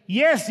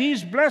 Yes,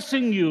 He's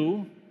blessing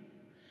you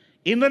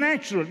in the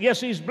natural.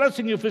 Yes, He's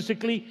blessing you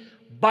physically,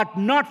 but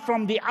not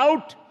from the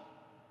out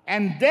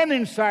and then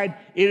inside.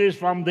 It is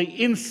from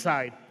the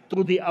inside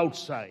to the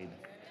outside.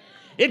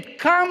 It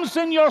comes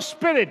in your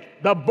spirit.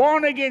 The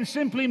born again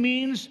simply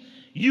means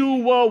you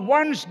were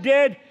once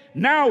dead.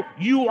 Now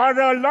you are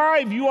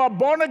alive. You are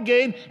born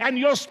again, and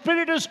your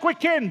spirit is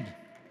quickened.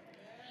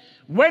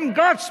 When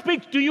God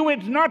speaks to you,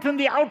 it's not in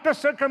the outer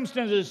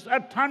circumstances,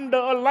 a thunder,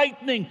 a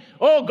lightning.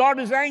 Oh, God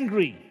is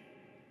angry.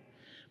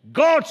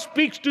 God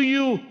speaks to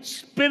you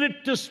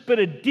spirit to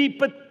spirit.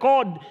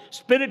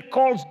 Spirit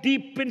calls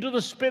deep into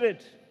the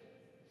spirit.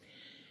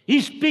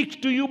 He speaks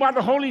to you by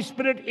the Holy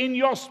Spirit in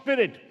your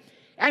spirit.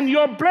 And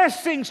your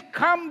blessings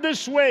come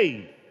this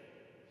way.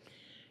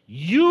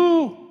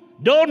 You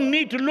don't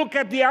need to look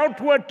at the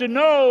outward to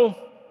know,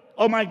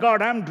 oh my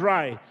God, I'm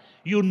dry.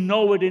 You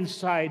know it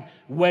inside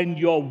when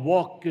your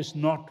walk is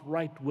not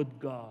right with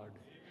God.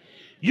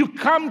 You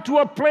come to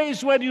a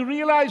place where you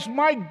realize,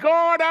 my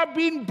God, I've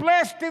been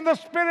blessed in the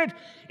Spirit.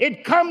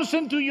 It comes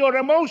into your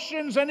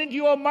emotions and into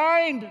your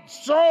mind,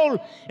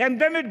 soul, and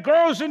then it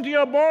goes into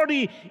your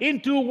body,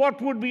 into what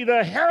would be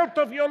the health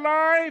of your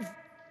life,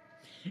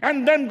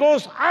 and then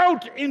goes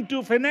out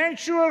into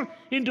financial,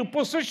 into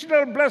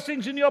positional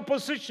blessings in your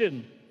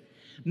position.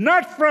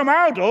 Not from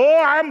out,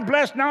 oh, I'm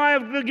blessed, now I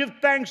have to give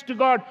thanks to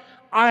God.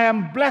 I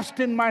am blessed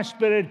in my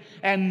spirit,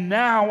 and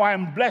now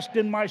I'm blessed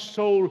in my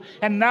soul,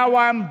 and now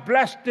I'm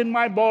blessed in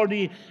my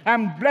body,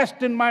 I'm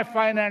blessed in my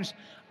finance.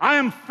 I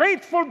am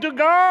faithful to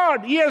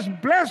God. He has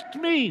blessed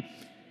me.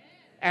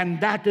 And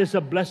that is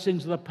the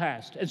blessings of the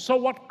past. And so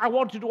what I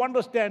want you to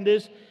understand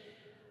is,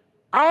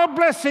 our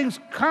blessings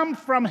come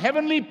from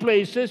heavenly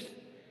places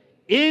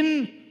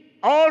in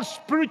all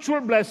spiritual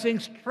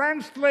blessings,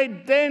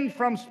 translate then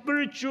from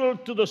spiritual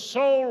to the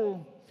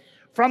soul,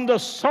 from the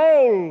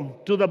soul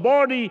to the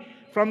body,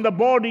 from the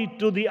body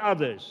to the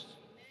others.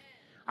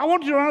 I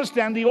want you to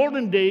understand, the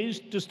olden days,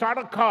 to start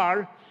a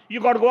car,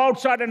 you got to go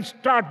outside and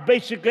start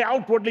basically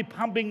outwardly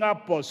pumping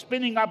up or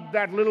spinning up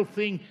that little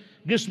thing,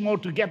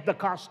 gizmo, to get the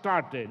car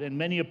started. And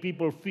many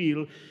people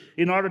feel,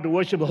 in order to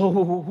worship,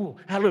 oh,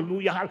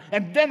 hallelujah,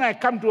 and then I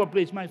come to a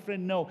place. My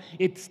friend, no,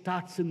 it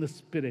starts in the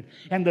spirit.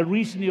 And the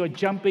reason you're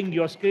jumping,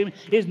 you're screaming,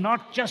 is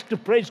not just to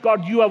praise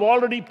God. You have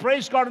already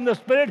praised God in the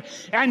spirit,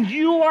 and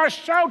you are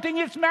shouting.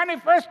 It's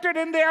manifested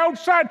in the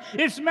outside.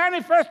 It's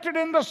manifested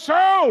in the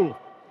soul.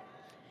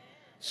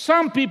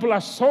 Some people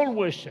are soul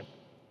worship,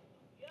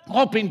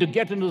 hoping to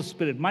get into the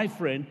spirit. My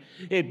friend,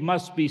 it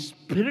must be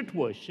spirit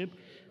worship,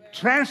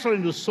 translate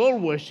into soul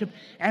worship,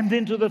 and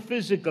into the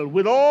physical,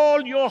 with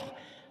all your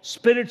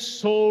spirit,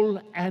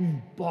 soul,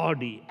 and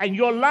body. And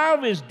your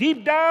love is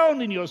deep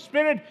down in your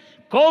spirit,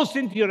 goes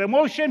into your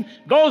emotion,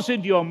 goes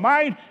into your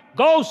mind,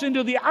 goes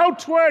into the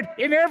outward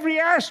in every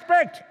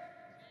aspect.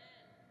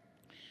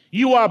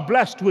 You are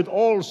blessed with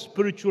all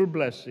spiritual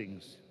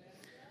blessings.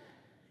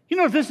 You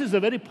know, this is a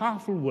very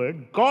powerful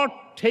word. God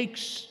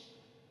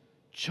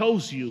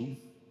chose you,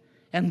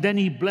 and then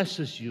He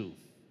blesses you.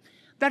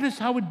 That is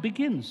how it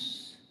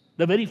begins.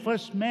 The very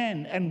first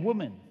man and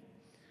woman.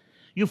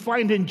 You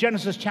find in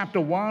Genesis chapter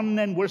 1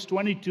 and verse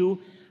 22,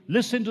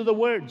 listen to the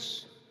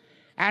words.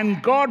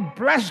 And God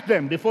blessed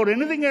them. Before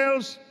anything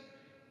else,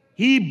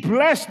 He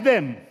blessed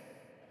them,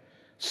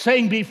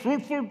 saying, be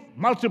fruitful,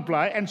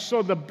 multiply. And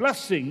so the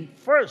blessing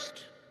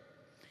first,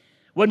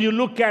 when you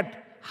look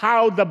at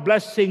how the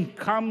blessing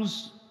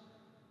comes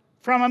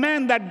from a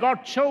man that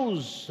God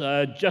chose,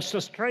 just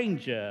a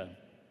stranger,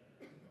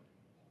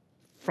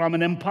 from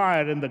an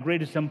empire, and the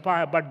greatest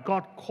empire, but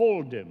God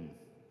called him.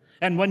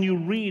 And when you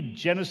read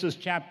Genesis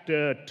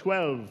chapter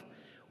 12,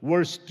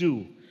 verse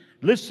 2,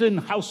 listen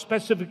how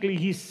specifically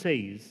he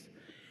says.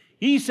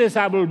 He says,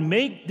 I will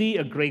make thee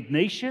a great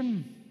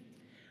nation,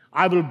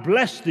 I will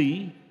bless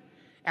thee,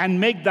 and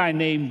make thy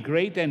name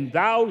great, and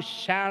thou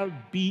shalt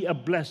be a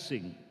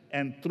blessing.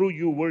 and through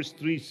you, verse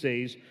 3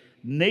 says,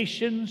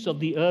 nations of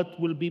the earth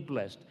will be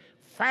blessed.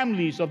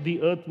 Families of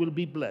the earth will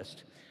be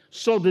blessed.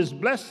 So this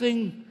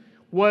blessing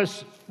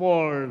was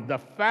for the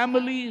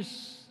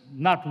families,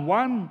 not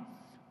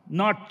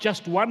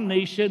just one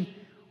nation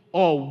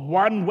or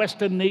one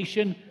Western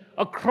nation.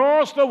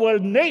 Across the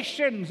world,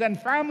 nations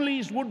and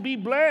families would be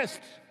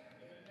blessed.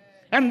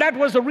 And that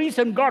was the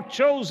reason God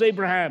chose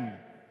Abraham.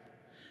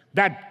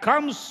 That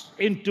comes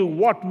into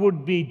what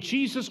would be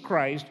Jesus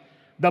Christ,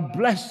 the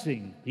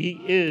blessing.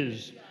 He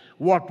is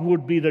what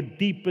would be the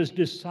deepest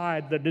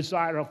desire, the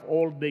desire of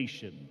all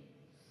nations.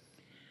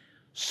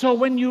 So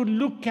when you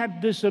look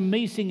at this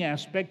amazing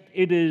aspect,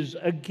 it is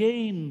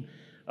again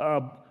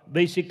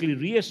basically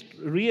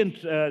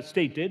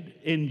reinstated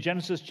in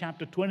Genesis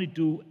chapter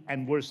 22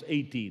 and verse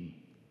 18.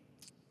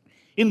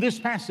 In this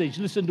passage,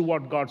 listen to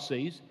what God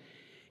says.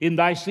 In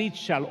thy seed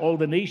shall all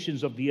the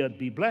nations of the earth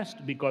be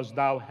blessed, because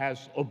thou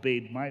hast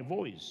obeyed my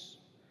voice.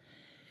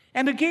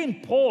 And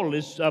again,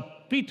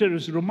 Peter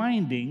is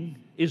reminding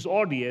his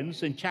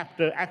audience in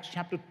Acts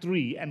chapter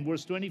 3 and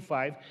verse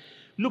 25.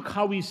 Look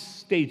how he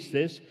states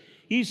this.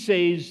 He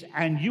says,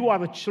 and you are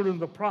the children of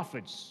the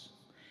prophets,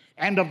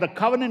 and of the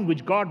covenant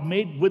which God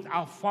made with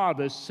our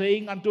fathers,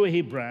 saying unto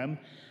Abraham,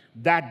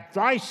 that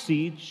thy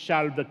seed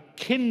shall the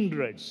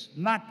kindreds,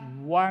 not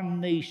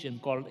one nation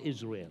called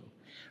Israel,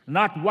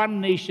 not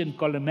one nation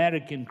called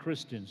American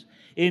Christians.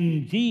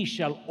 In thee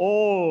shall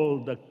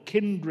all the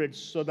kindreds,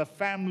 so the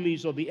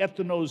families or the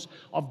ethnos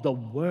of the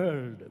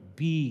world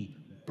be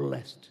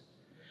blessed.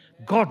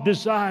 God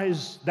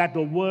desires that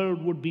the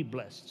world would be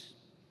blessed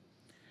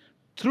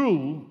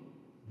through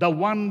the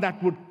one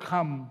that would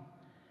come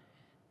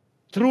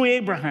through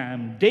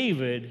Abraham,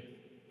 David,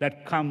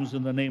 that comes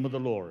in the name of the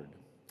Lord.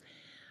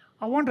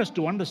 I want us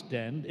to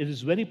understand it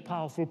is very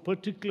powerful,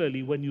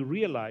 particularly when you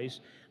realize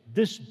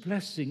this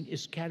blessing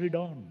is carried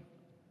on.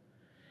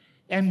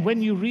 And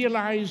when you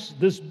realize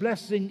this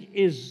blessing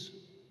is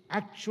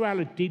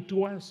actuality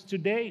to us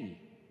today.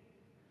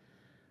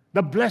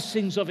 The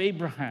blessings of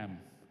Abraham,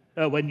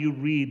 when you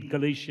read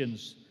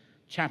Galatians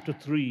chapter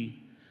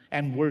 3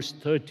 and verse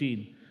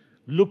 13,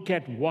 look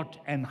at what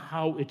and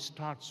how it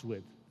starts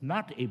with.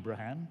 Not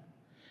Abraham.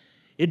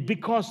 It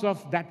because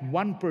of that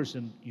one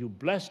person, you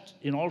blessed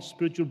in all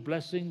spiritual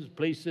blessings,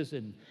 places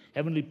in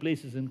heavenly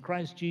places in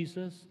Christ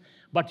Jesus.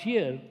 But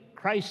here,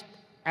 Christ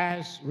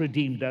has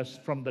redeemed us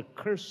from the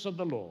curse of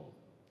the law,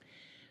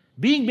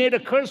 being made a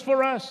curse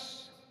for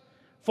us.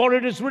 For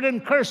it is written,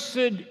 cursed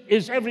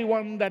is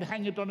everyone that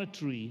hangeth on a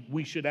tree.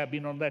 We should have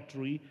been on that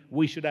tree.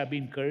 We should have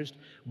been cursed.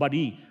 But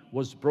he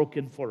was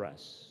broken for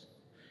us.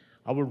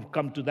 I will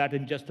come to that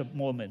in just a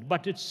moment.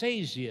 But it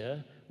says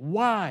here,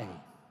 why?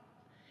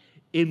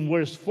 In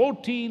verse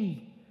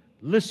 14,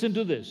 listen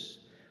to this.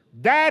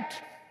 That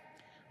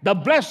the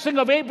blessing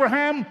of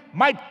Abraham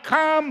might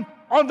come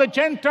on the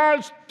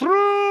Gentiles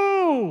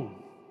through.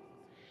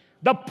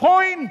 The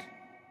point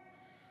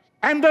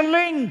and the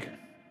link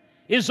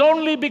is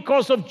only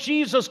because of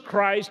Jesus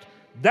Christ,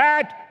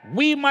 that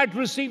we might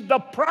receive the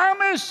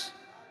promise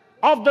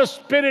of the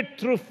Spirit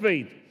through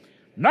faith.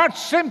 Not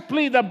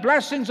simply the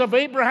blessings of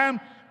Abraham,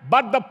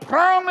 but the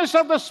promise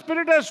of the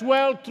Spirit as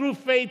well through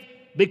faith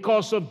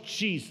because of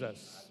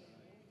Jesus.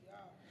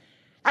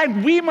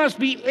 And we must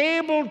be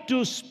able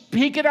to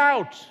speak it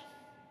out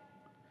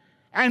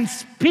and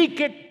speak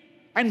it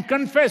and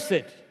confess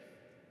it.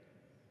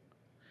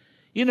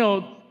 You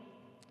know,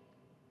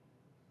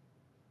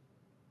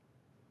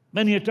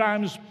 many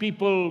times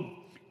people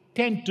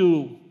tend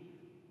to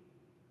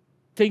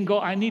think, oh,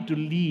 I need to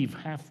leave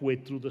halfway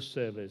through the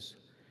service.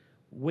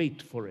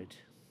 Wait for it.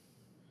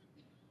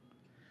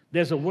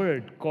 There's a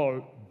word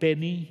called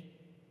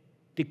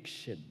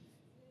benediction.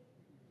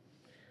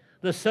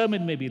 The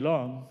sermon may be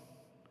long.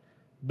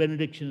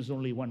 Benediction is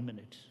only 1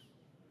 minute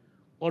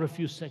or a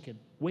few seconds.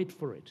 Wait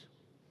for it.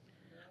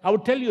 I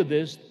would tell you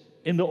this,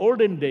 in the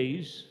olden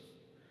days,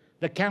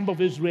 the camp of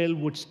Israel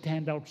would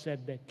stand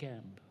outside their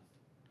camp.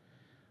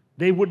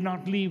 They would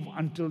not leave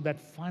until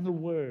that final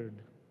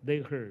word they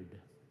heard.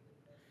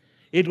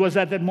 It was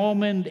at that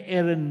moment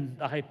Aaron,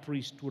 the high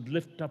priest, would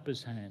lift up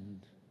his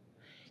hand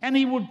and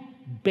he would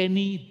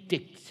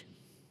benedict.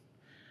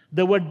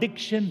 The word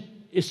diction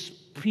is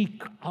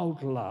speak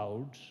out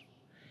loud,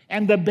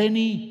 and the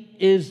beni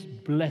is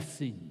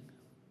blessing.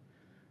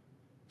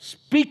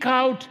 Speak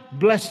out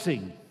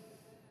blessing.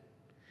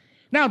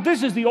 Now,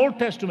 this is the Old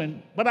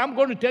Testament, but I'm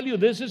going to tell you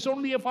this is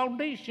only a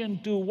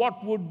foundation to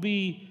what would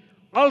be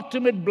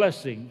ultimate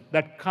blessing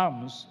that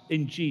comes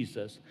in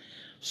Jesus.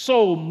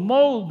 So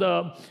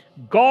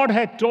God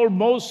had told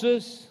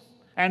Moses,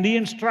 and he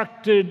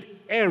instructed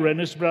Aaron,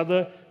 his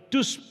brother,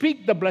 to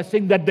speak the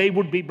blessing that they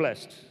would be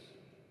blessed,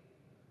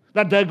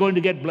 that they're going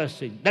to get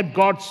blessing, that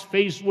God's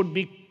face would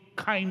be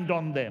kind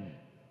on them.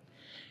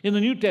 In the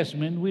New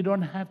Testament, we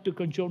don't have to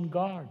cajole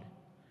God.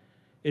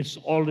 It's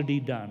already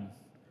done.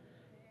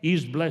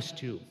 He's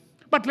blessed you.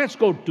 But let's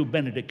go to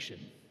benediction.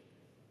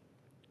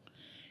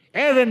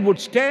 Aaron would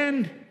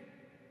stand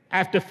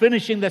after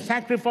finishing the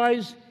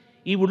sacrifice.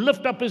 He would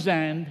lift up his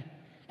hand.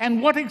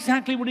 And what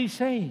exactly would he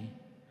say?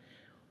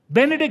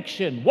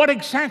 benediction. What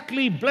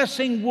exactly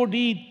blessing would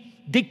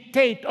he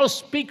dictate or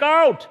speak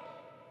out?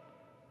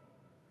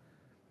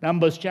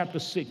 Numbers chapter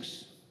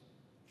 6,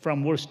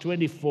 from verse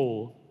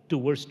 24 to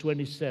verse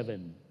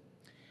 27.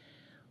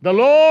 The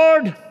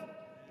Lord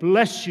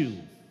bless you.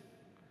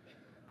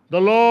 The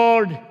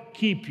Lord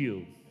keep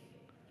you.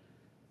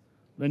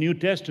 The New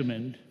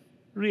Testament,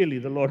 really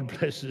the Lord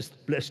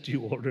blessed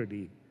you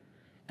already.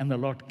 And the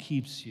Lord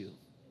keeps you.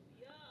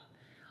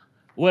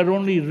 We're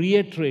only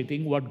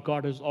reiterating what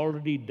God has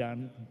already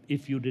done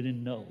if you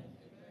didn't know.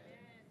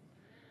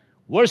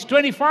 Verse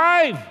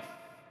 25.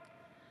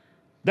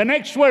 The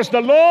next verse,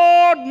 the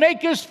Lord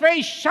make his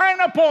face shine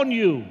upon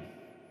you.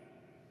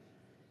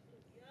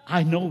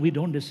 I know we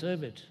don't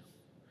deserve it.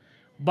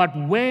 But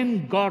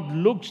when God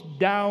looks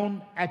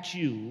down at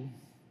you,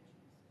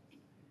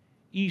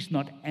 he's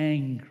not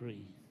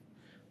angry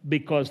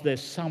because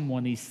there's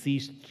someone he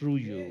sees through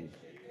you,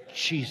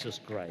 Jesus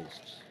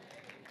Christ.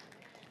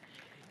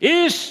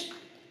 His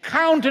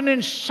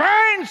countenance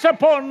shines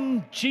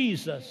upon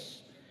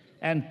Jesus,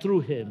 and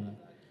through him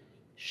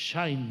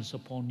shines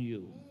upon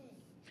you.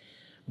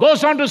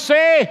 Goes on to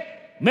say,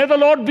 may the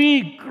Lord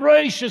be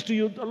gracious to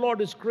you. The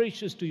Lord is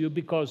gracious to you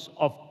because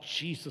of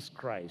Jesus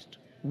Christ.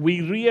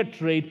 We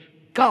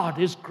reiterate, God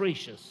is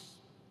gracious.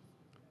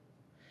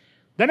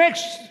 The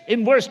next,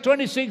 in verse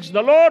 26,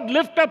 the Lord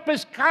lift up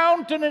his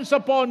countenance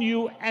upon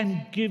you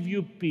and give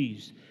you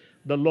peace.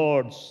 The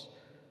Lord's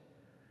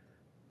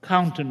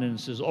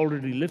countenance is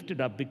already lifted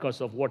up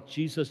because of what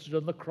Jesus did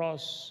on the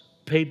cross,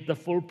 paid the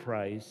full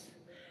price.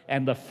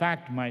 And the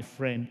fact, my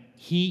friend,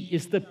 he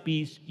is the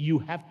peace. You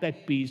have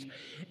that peace.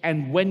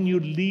 And when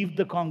you leave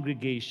the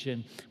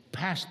congregation,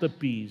 pass the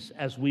peace,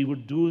 as we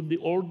would do in the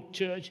old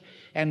church,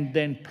 and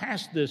then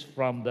pass this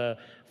from the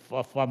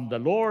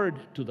Lord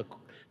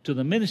to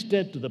the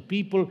minister, to the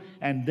people,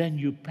 and then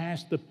you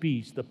pass the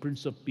peace, the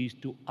Prince of Peace,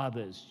 to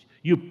others.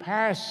 You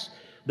pass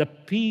the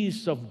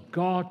peace of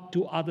God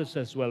to others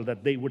as well,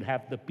 that they would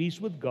have the peace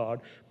with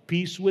God,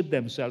 peace with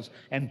themselves,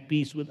 and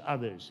peace with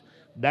others.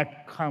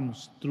 That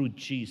comes through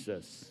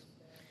Jesus.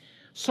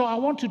 So I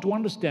want you to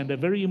understand a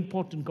very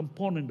important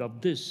component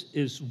of this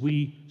is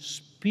we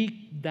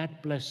speak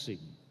that blessing.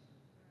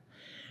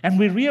 And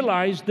we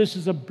realize this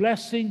is a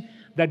blessing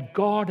that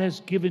God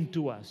has given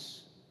to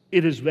us.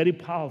 It is very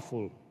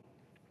powerful.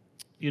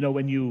 You know,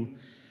 when you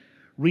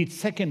read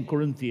 2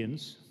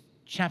 Corinthians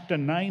chapter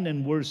 9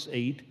 and verse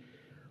 8,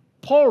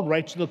 Paul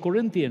writes to the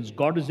Corinthians,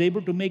 God is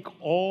able to make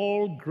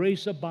all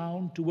grace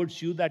abound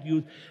towards you, that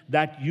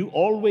you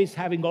always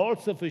having all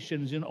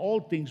sufficiency in all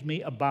things may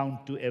abound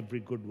to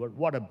every good work.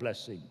 What a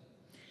blessing.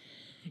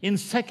 In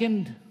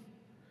 2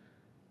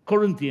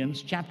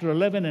 Corinthians chapter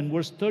 11 and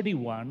verse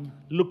 31,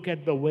 look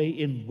at the way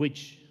in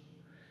which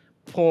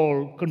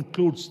Paul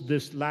concludes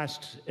this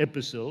last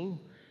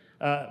epistle.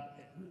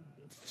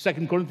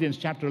 2 Corinthians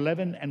chapter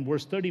 11 and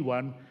verse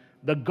 31,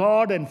 the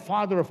God and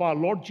Father of our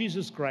Lord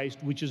Jesus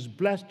Christ, which is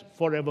blessed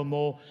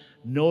forevermore,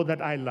 know that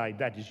I lie.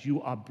 That is,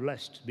 you are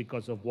blessed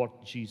because of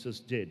what Jesus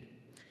did.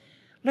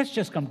 Let's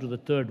just come to the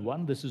third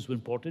one. This is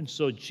important.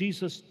 So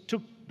Jesus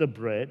took the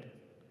bread.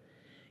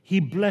 He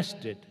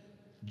blessed it.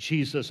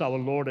 Jesus, our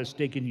Lord, has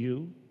taken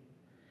you.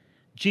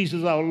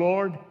 Jesus, our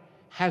Lord,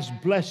 has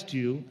blessed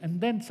you.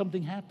 And then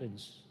something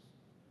happens.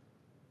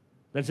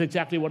 That's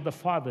exactly what the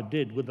Father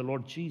did with the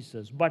Lord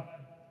Jesus. But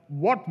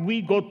what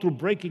we go through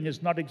breaking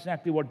is not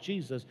exactly what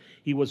Jesus.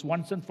 He was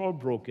once and for all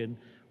broken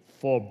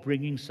for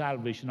bringing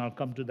salvation. I'll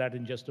come to that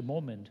in just a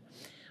moment.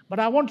 But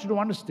I want you to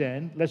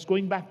understand, let's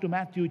going back to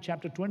Matthew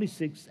chapter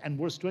 26 and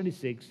verse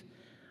 26,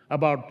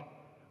 about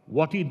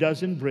what he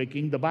does in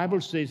breaking. The Bible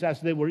says,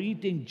 as they were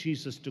eating,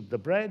 Jesus took the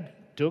bread,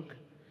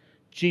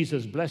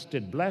 Jesus blessed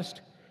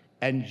it,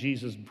 and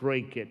Jesus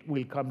break it.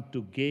 We'll come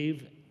to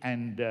give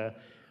and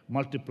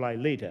multiply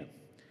later.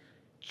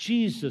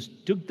 Jesus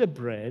took the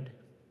bread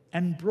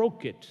and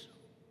broke it.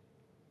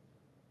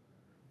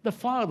 The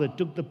Father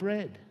took the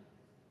bread,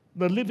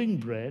 the living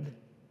bread,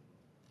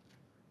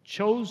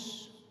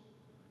 chose,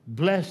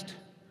 blessed,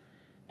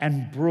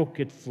 and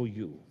broke it for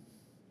you.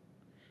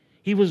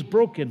 He was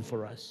broken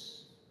for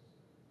us.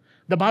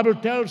 The Bible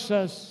tells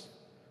us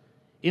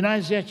in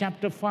Isaiah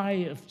chapter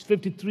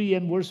 53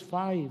 and verse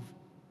 5,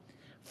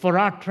 for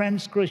our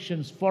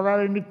transgressions, for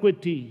our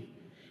iniquity,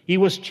 he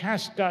was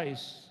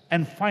chastised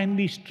and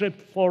finally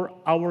stripped for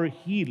our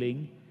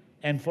healing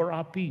and for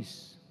our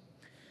peace.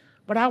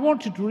 But I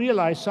want you to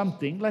realize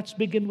something. Let's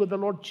begin with the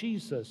Lord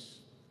Jesus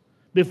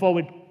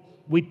before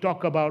we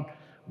talk about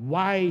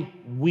why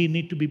we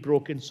need to be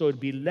broken, so it'd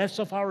be less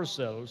of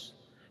ourselves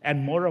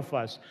and more of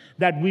us,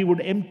 that we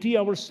would empty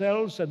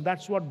ourselves. And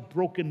that's what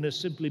brokenness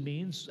simply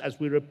means. As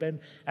we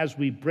repent, as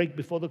we break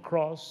before the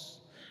cross,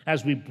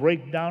 as we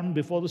break down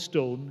before the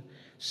stone,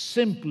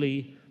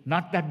 simply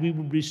not that we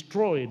would be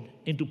destroyed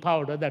into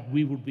powder, that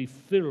we would be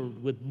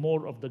filled with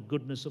more of the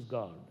goodness of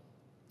God.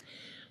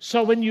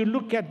 So when you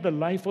look at the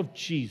life of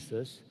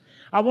Jesus,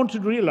 I want you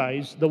to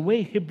realize the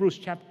way Hebrews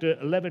chapter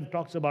 11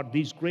 talks about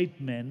these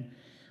great men.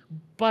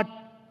 But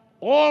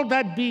all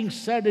that being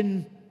said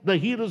in the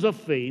heroes of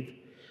faith,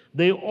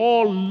 They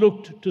all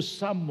looked to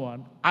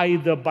someone,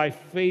 either by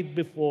faith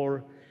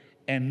before,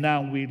 and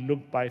now we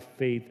look by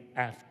faith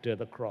after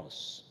the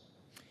cross.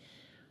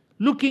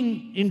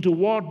 Looking into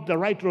what the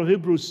writer of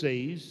Hebrews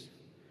says,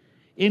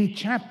 in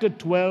chapter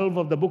 12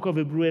 of the book of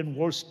Hebrews and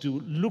verse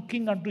 2,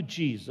 looking unto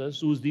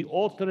Jesus, who is the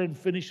author and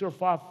finisher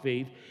of our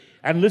faith,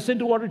 and listen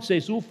to what it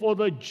says, who for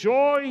the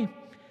joy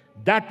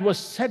that was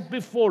set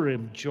before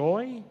him,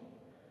 joy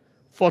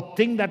for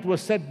thing that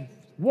was set,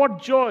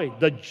 what joy?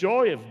 The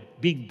joy of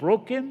being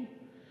broken.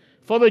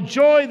 For the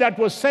joy that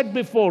was set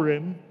before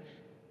him,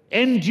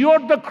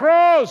 endured the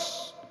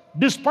cross,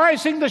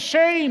 despising the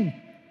shame,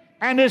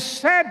 and is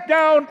sat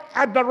down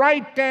at the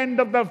right hand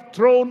of the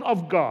throne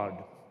of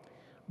God.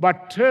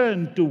 But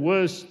turn to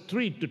verse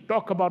 3 to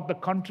talk about the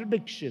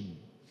contradiction.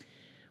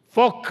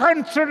 For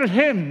consider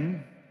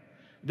him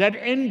that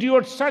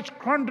endured such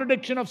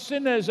contradiction of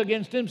sinners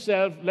against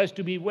himself, lest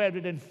you be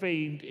wearied and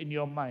faint in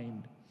your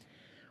mind.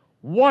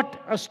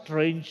 What a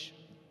strange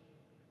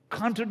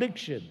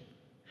contradiction.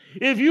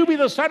 If you be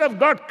the Son of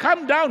God,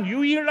 come down.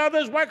 You heal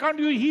others, why can't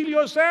you heal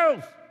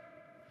yourself?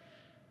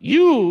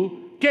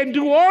 You can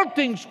do all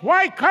things,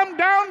 why come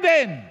down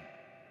then?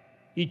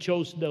 He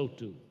chose no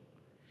to.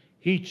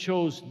 He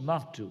chose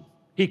not to.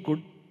 He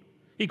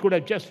could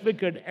have just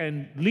figured,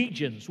 and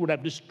legions would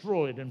have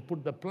destroyed and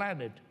put the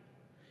planet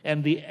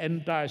and the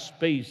entire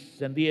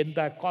space and the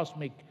entire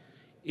cosmic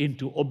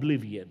into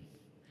oblivion.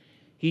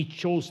 He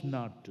chose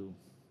not to.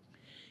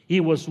 He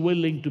was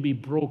willing to be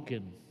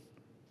broken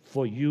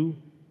for you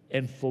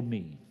and for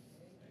me.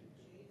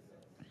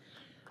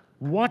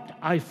 What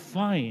I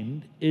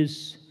find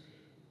is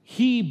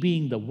he,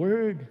 being the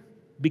Word,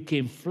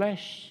 became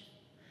flesh,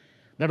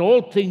 that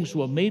all things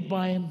were made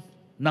by him,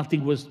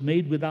 nothing was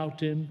made without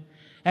him,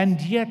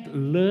 and yet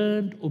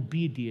learned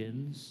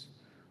obedience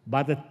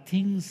by the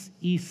things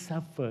he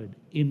suffered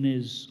in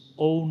his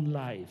own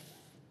life.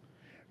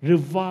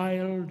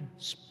 Reviled,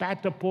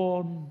 spat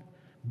upon,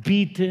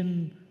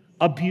 beaten,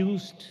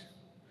 abused.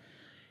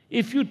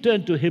 If you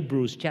turn to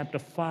Hebrews chapter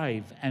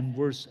 5 and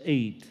verse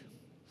 8,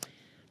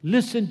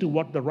 listen to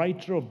what the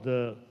writer of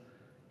the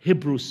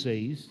Hebrews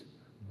says.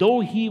 Though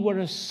he were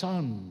a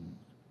son,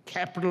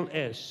 capital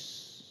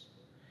S,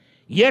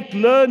 yet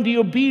learned the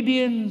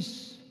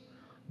obedience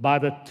by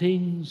the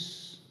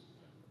things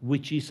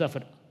which he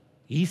suffered.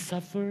 He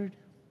suffered.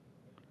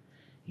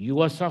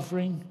 You are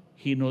suffering.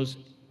 He knows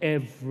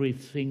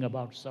everything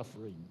about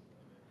suffering.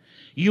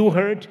 You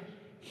hurt.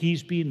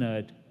 He's been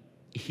hurt.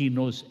 He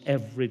knows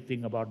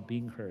everything about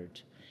being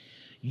hurt.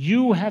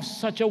 You have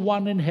such a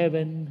one in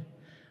heaven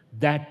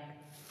that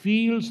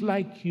feels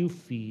like you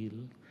feel,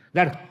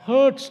 that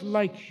hurts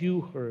like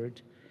you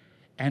hurt,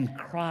 and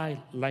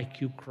cry like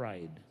you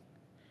cried.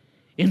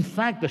 In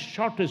fact, the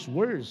shortest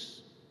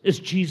verse is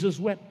Jesus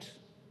wept.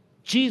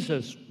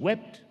 Jesus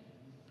wept.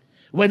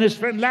 When his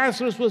friend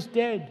Lazarus was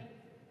dead,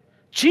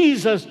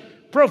 Jesus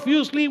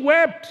profusely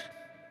wept.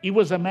 He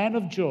was a man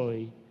of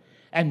joy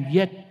and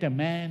yet a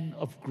man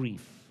of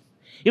grief.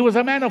 He was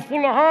a man of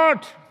full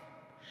heart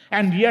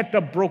and yet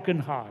a broken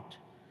heart.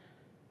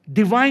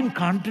 Divine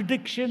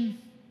contradiction.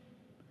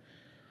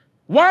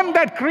 One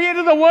that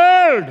created the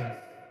world,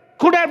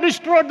 could have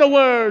destroyed the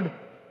world,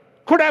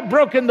 could have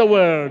broken the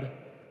world,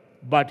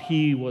 but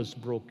he was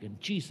broken.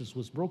 Jesus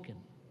was broken.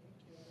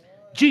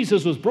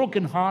 Jesus was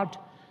broken heart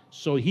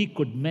so he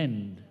could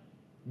mend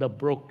the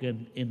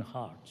broken in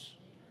hearts.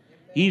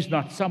 He's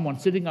not someone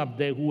sitting up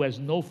there who has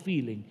no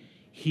feeling.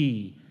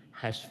 He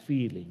has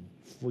feeling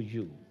for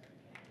you.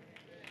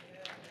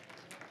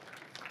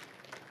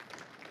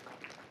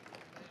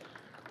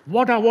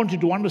 What I want you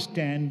to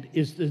understand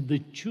is that the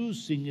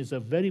choosing is a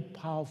very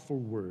powerful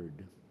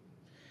word.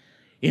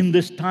 In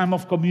this time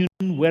of communion,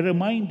 we're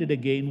reminded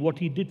again what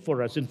he did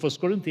for us. In 1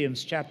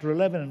 Corinthians chapter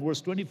 11 and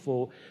verse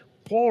 24,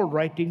 Paul,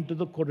 writing to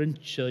the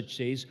Corinth church,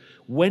 says,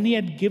 when he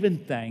had given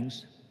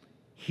thanks,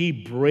 he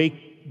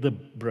brake the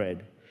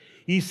bread.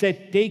 He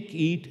said, take,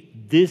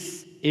 eat,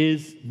 this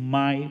is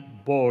my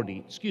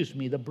body.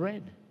 The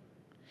bread.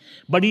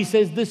 But he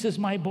says, this is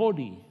my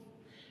body,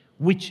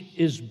 which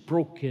is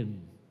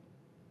broken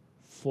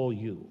for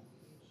you.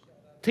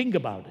 Think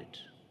about it.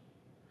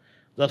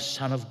 The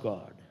Son of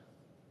God,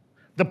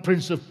 the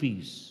Prince of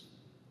Peace,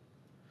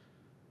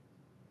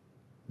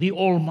 the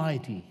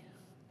Almighty,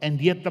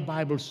 and yet the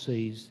Bible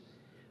says,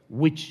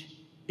 which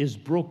is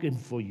broken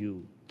for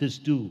you, this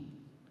do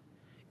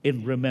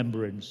in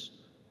remembrance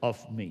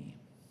of me.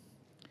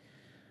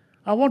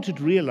 I want you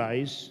to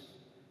realize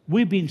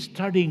we've been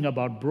studying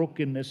about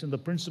brokenness and the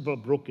principle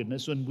of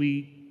brokenness, and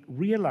we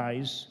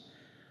realize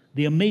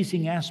the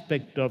amazing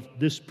aspect of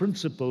this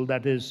principle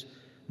that is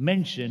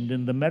mentioned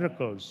in the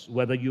miracles,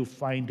 whether you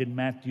find in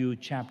Matthew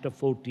chapter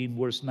 14,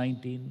 verse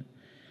 19,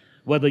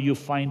 whether you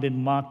find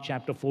in Mark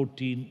chapter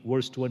 14,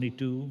 verse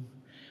 22,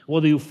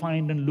 whether you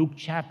find in Luke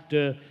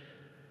chapter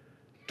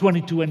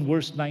 22 and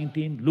verse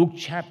 19, Luke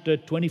chapter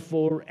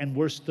 24 and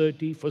verse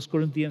 30, 1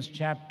 Corinthians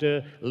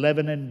chapter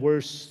 11 and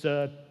verse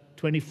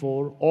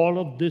 24, all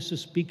of this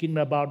is speaking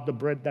about the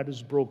bread that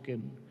is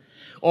broken.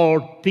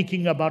 or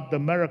thinking about the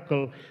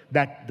miracle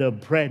that the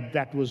bread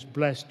that was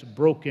blessed,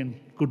 broken,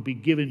 could be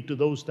given to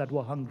those that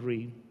were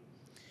hungry.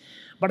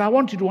 But I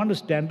want you to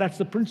understand that's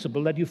the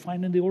principle that you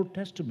find in the Old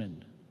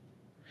Testament.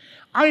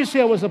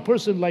 Isaiah was a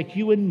person like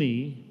you and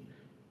me,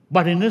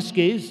 but in this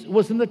case,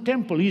 was in the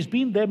temple. He's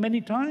been there many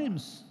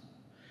times.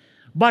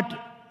 But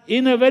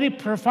in a very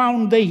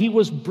profound way, he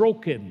was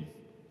broken.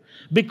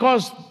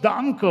 Because the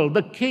uncle,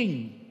 the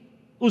king,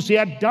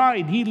 Uzziah,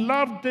 died. He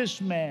loved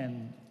this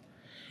man.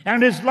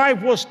 And his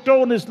life was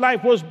torn, his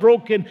life was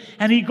broken,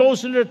 and he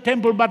goes into the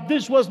temple. But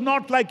this was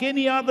not like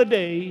any other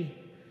day.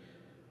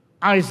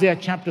 Isaiah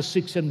chapter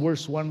 6 and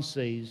verse 1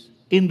 says,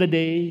 in the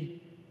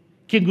day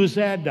King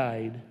Uzziah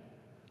died,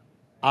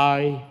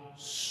 I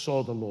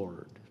saw the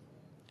Lord.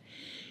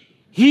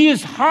 He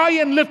is high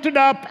and lifted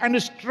up, and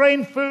his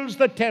train fills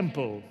the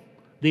temple.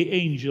 The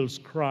angels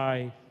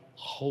cry,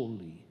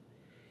 holy.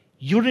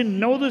 You didn't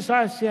know this,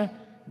 Isaiah?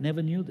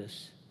 Never knew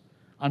this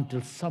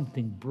until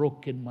something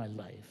broke in my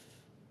life.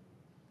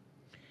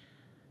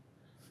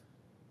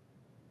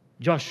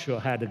 Joshua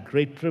had a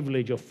great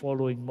privilege of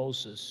following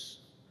Moses.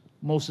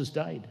 Moses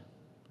died.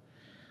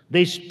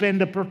 They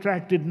spent a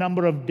protracted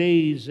number of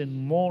days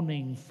in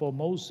mourning for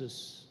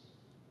Moses.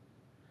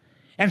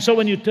 And so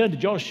when you turn to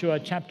Joshua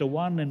chapter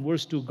 1 and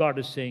verse 2, God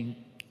is saying,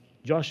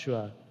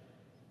 Joshua,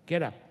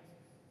 get up.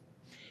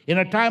 In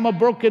a time of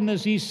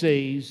brokenness, he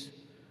says,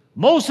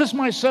 Moses,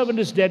 my servant,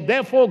 is dead.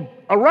 Therefore,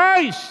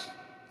 arise,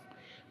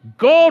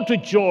 go to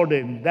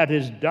Jordan, that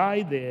is,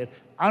 die there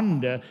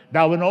under,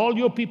 thou and all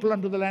your people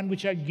unto the land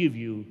which I give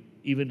you,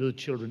 even to the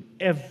children.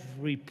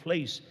 Every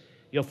place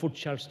your foot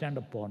shall stand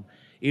upon.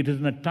 It is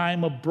in a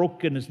time of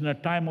brokenness, in a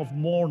time of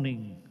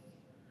mourning.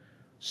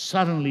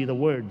 Suddenly the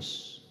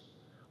words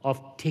of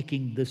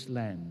taking this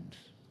land.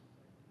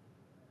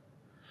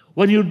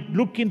 When you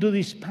look into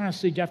this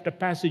passage after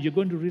passage, you're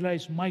going to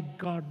realize, my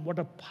God, what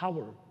a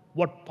power,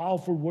 what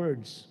powerful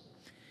words.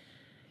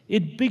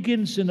 It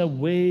begins in a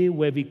way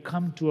where we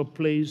come to a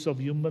place of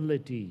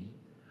humility,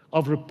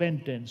 of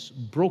repentance,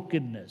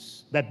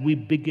 brokenness, that we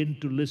begin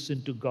to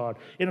listen to God.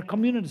 In a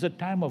communion, it's a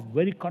time of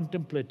very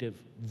contemplative,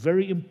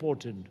 very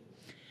important.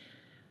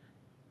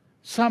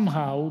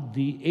 Somehow,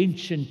 the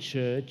ancient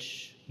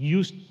church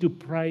used to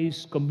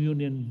prize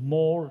communion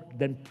more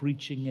than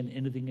preaching and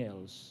anything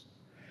else.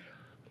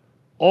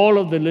 All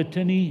of the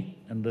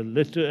litany and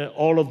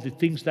all of the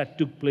things that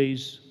took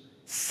place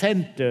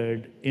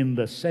centered in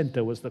the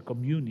center was the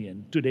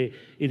communion. Today,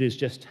 it is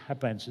just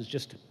happens, it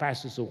just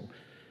passes on.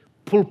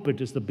 Pulpit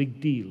is the big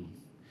deal.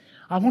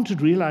 I want you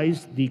to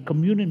realize the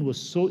communion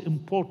was so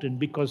important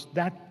because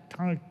that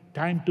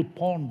time to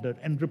ponder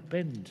and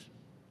repent.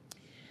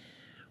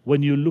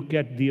 When you look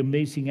at the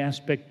amazing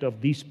aspect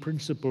of these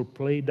principles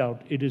played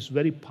out, it is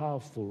very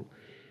powerful.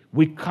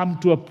 We come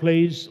to a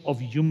place of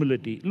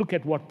humility. Look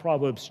at what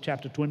Proverbs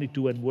chapter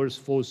 22 and verse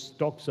 4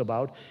 talks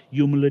about.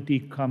 Humility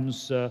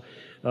comes,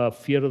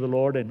 fear of the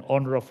Lord and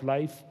honor of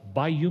life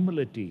by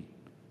humility.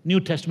 New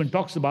Testament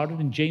talks about it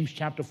in James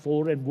chapter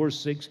 4 and verse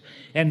 6.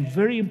 And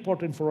very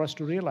important for us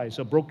to realize,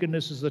 a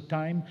brokenness is the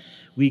time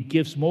we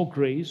gives more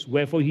grace.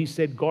 Wherefore he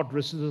said, God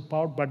resists the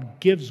proud, but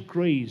gives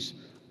grace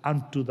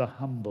unto the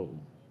humble.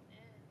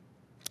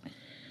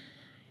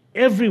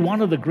 Every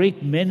one of the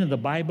great men in the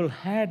Bible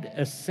had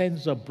a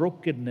sense of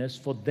brokenness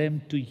for them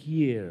to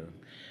hear.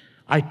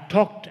 I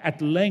talked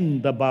at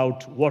length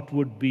about what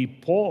would be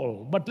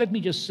Paul, but let me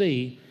just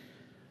say,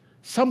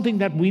 something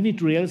that we need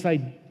to realize, I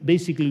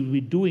basically will be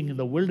doing in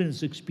the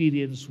wilderness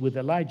experience with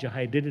Elijah.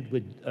 I did it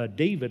with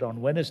David on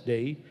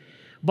Wednesday.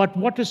 But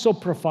what is so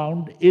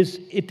profound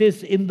is it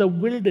is in the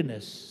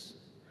wilderness,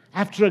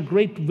 after a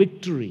great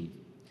victory,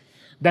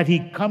 that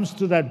he comes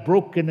to that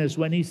brokenness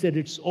when he said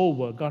it's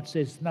over. God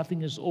says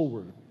nothing is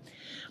over.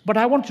 But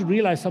I want to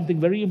realize something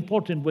very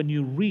important when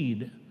you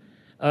read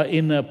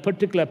in a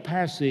particular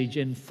passage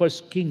in 1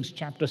 Kings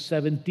chapter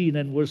 17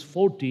 and verse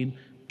 14,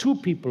 two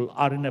people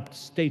are in a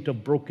state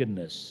of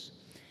brokenness.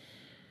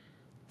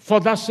 For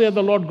thus saith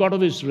the Lord God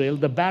of Israel,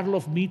 the barrel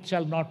of meat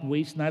shall not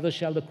waste, neither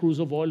shall the cruse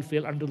of oil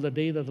fail until the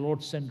day that the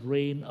Lord send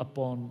rain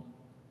upon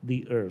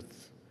the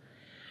earth.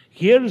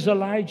 Here is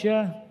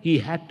Elijah. He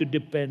had to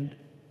depend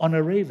on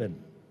a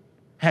raven.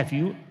 Have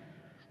you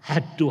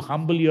had to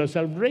humble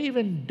yourself?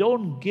 Raven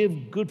don't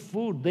give good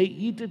food. They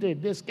eat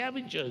it. They're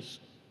scavengers.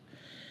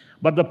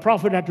 But the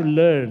prophet had to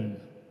learn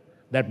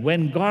that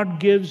when God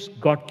gives,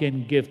 God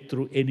can give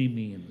through any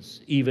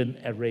means, even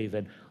a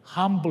raven.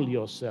 Humble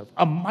yourself.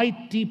 A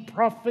mighty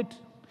prophet,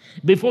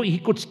 before he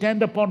could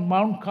stand upon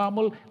Mount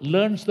Carmel,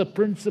 learns the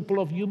principle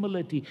of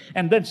humility.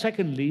 And then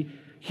secondly,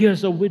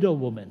 here's a widow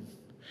woman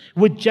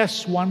with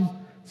just one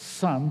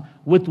son,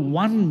 with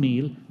one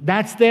meal.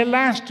 That's their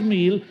last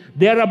meal.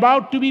 They're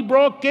about to be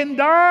broken,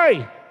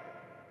 die.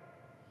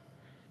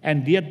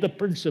 And yet the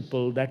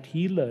principle that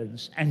he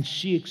learns and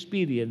she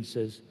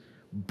experiences,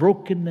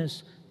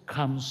 brokenness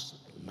comes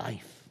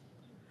life.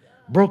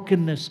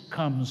 Brokenness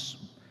comes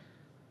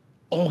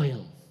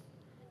oil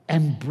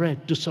and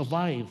bread to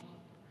survive.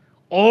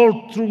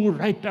 All through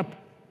right up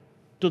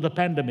to the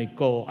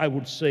pandemic, or I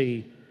would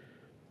say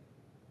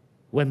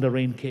when the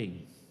rain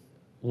came.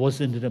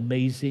 Wasn't it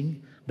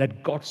amazing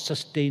that God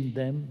sustained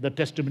them? The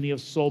testimony of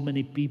so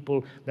many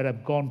people that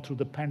have gone through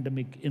the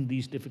pandemic in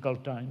these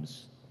difficult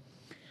times.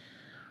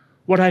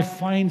 What I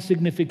find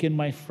significant,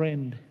 my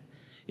friend,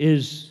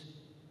 is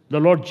the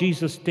Lord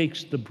Jesus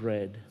takes the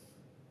bread.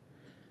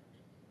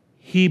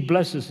 He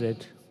blesses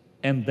it,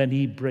 and then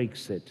he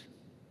breaks it.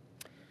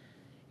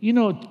 You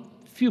know,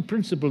 few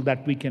principles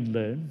that we can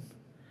learn.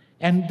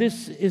 And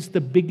this is the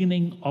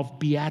beginning of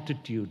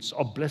beatitudes,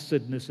 or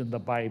blessedness in the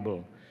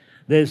Bible.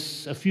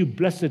 There's a few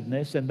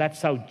blessedness, and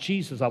that's how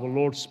Jesus, our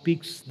Lord,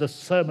 speaks the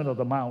Sermon on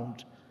the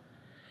Mount.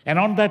 And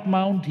on that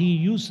mount, he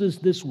uses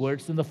these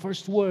words, and the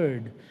first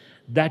word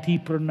that he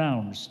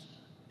pronounced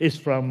is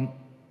from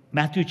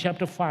Matthew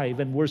chapter 5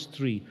 and verse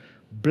 3.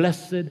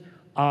 Blessed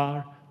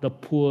are the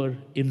poor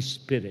in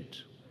spirit.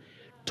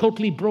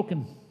 Totally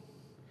broken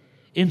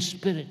in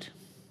spirit.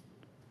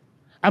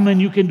 I mean,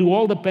 you can do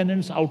all the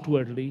penance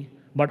outwardly,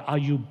 but are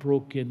you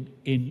broken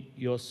in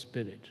your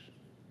spirit?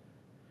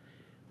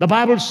 The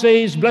Bible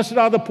says, blessed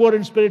are the poor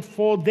in spirit,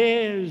 for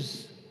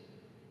theirs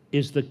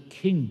is the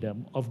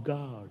kingdom of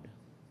God.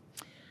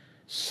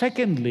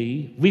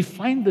 Secondly, we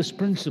find this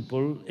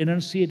principle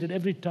enunciated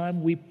every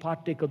time we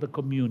partake of the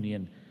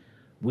communion.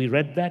 We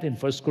read that in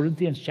 1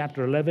 Corinthians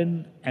chapter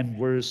 11 and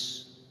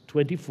verse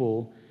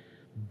 24.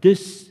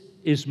 This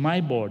is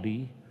my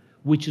body,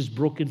 which is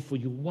broken for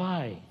you.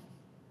 Why?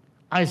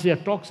 Isaiah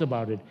talks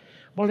about it.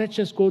 Well, let's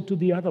just go to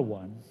the other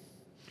one.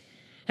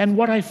 And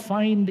what I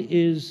find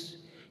is,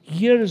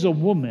 here is a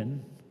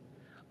woman,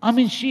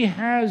 she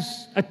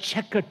has a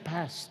checkered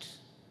past.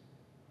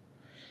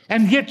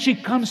 And yet she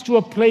comes to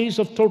a place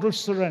of total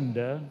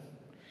surrender.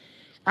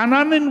 And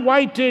I'm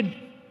invited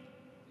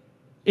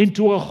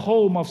into a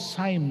home of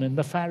Simon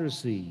the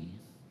Pharisee.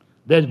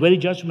 They're very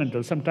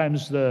judgmental.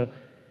 Sometimes the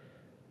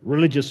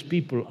religious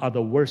people are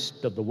the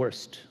worst of the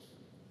worst.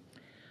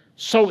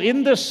 So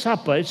in the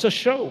supper, it's a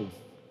show,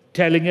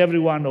 telling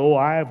everyone, oh,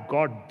 I have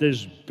got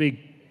this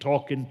big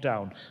talk in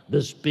town,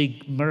 this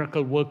big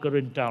miracle worker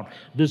in town,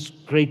 this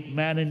great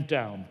man in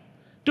town,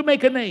 to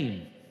make a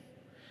name.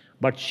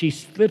 But she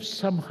slips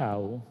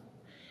somehow.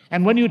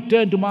 And when you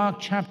turn to Mark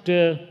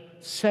chapter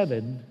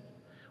 7,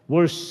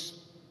 verse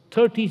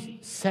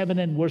 37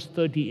 and verse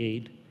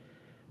 38,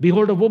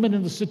 behold, a woman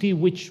in the city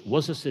which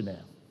was a sinner.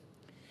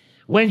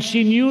 When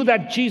she knew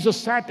that Jesus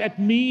sat at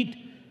meat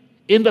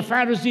in the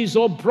Pharisees,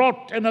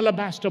 brought an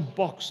alabaster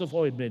box of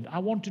ointment. I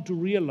want you to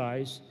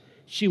realize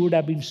she would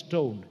have been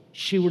stoned.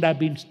 She would have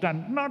been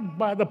stunned, not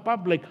by the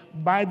public,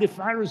 by the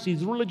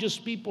Pharisees, religious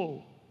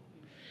people.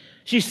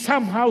 She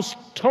somehow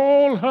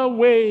stole her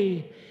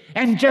way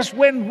and just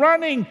went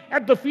running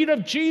at the feet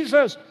of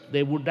Jesus.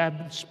 They would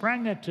have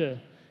sprang at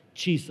her.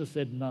 Jesus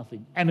said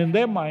nothing. And in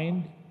their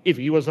mind, if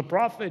he was a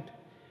prophet,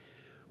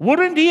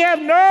 wouldn't he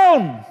have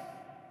known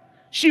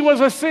she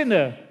was a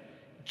sinner?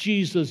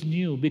 Jesus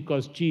knew,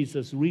 because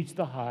Jesus reached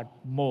the heart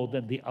more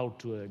than the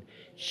outward.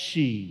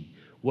 She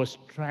was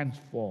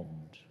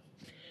transformed.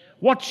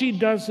 What she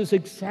does is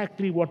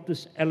exactly what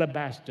this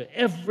alabaster,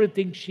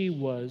 everything she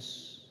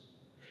was,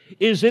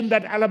 is in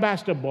that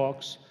alabaster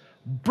box,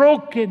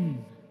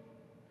 broken.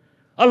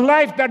 A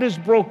life that is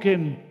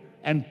broken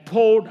and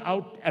poured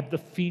out at the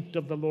feet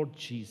of the Lord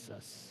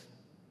Jesus.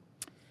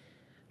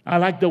 I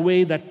like the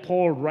way that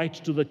Paul writes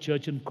to the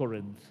church in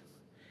Corinth.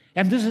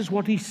 And this is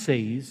what he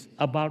says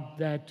about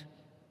that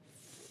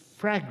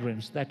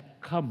fragrance that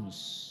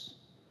comes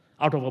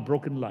out of a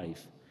broken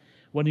life.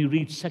 When you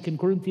read 2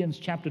 Corinthians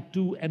chapter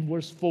 2 and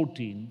verse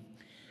 14,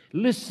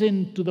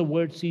 listen to the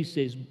words he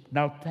says.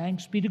 Now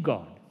thanks be to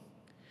God,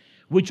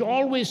 which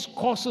always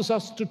causes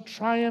us to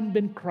triumph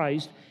in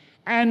Christ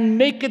and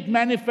make it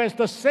manifest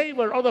the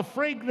savor or the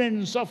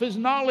fragrance of his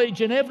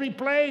knowledge in every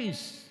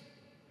place.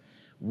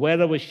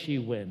 Wherever she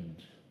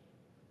went,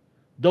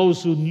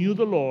 those who knew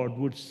the Lord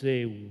would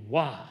say,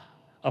 wow,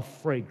 a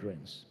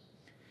fragrance.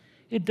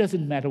 It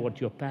doesn't matter what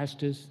your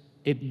past is.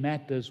 It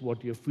matters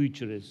what your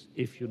future is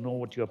if you know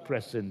what your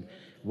present,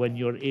 when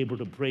you're able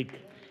to break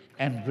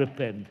and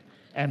repent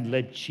and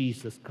let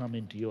Jesus come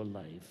into your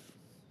life.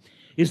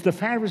 It's the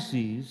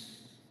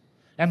Pharisees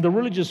and the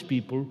religious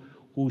people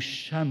who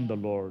shun the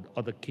Lord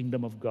or the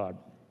kingdom of God.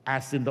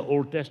 As in the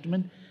Old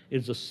Testament,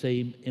 it's the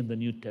same in the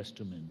New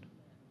Testament.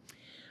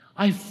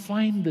 I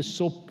find this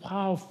so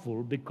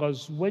powerful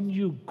because when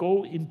you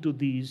go into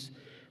these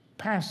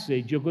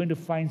passages, you're going to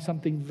find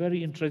something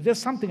very interesting.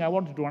 There's something I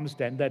wanted to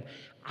understand that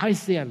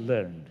Isaiah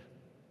learned.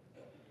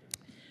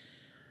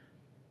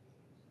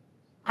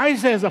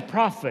 Isaiah is a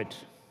prophet.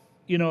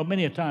 You know,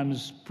 many a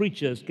times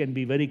preachers can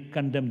be very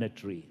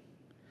condemnatory.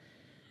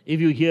 If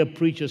you hear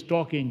preachers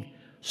talking,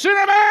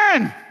 sinner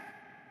man,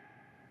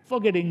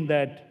 forgetting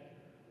that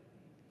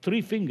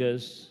 3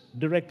 fingers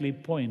directly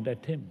point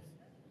at him.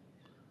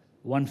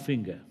 1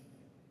 finger.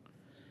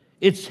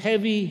 It's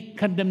heavy,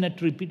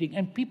 condemnatory beating.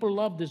 And people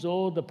love this.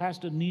 Oh, the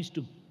pastor needs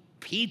to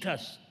beat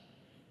us.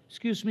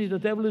 Excuse me, the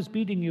devil is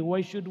beating you.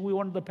 Why should we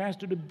want the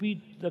pastor to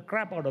beat the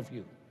crap out of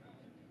you?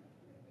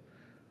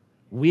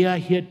 We are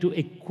here to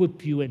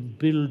equip you and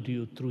build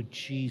you through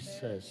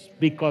Jesus,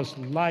 because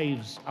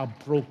lives are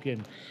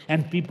broken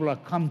and people are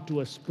come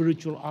to a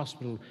spiritual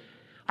hospital.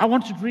 I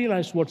want you to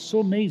realize what's so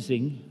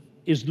amazing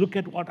is look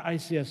at what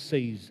Isaiah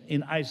says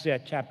in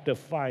Isaiah chapter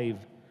 5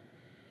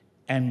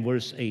 and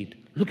verse 8.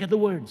 Look at the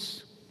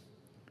words.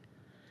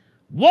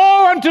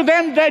 Woe unto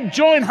them that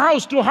join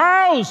house to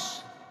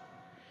house,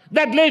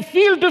 that lay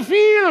field to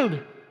field,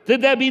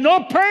 that there be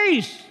no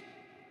place.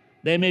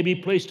 They may be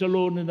placed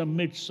alone in the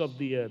midst of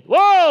the earth.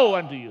 Woe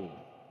unto you!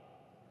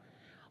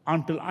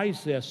 Until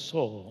Isaiah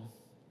saw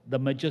the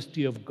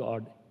majesty of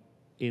God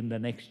in the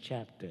next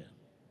chapter.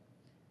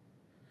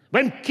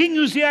 When King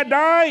Uzziah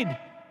died,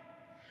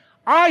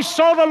 I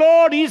saw the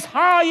Lord, He's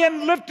high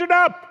and lifted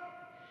up.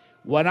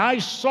 When I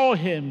saw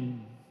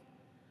Him,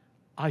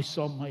 I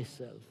saw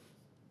myself,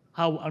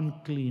 how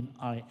unclean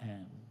I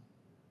am.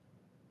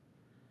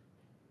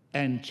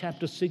 And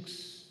chapter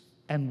 6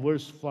 and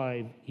verse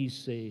 5, he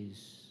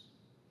says,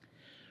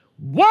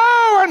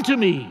 woe unto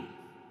me,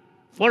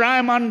 for I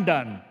am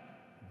undone.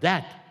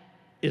 That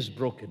is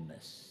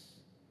brokenness.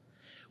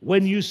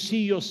 When you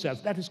see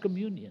yourself, that is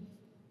communion.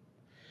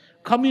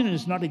 Communion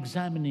is not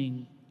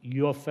examining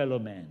your fellow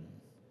man.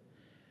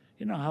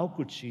 You know, how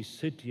could she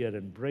sit here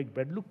and break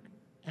bread? Look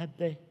at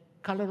the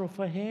color of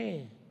her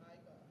hair.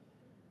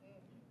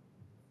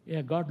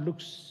 Yeah, God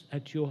looks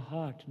at your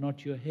heart,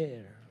 not your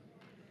hair.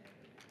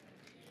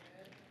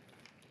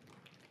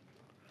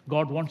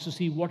 God wants to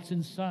see what's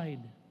inside.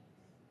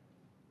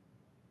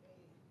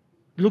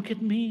 Look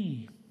at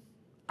me.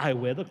 I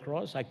wear the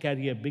cross. I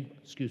carry a big,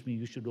 excuse me,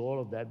 you should do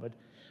all of that, but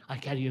I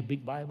carry a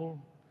big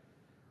Bible.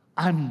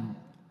 I'm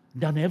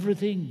done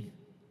everything.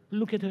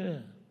 Look at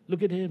her.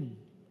 Look at him.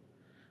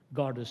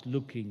 God is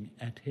looking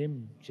at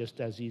him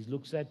just as he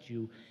looks at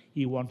you.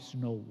 He wants to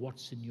know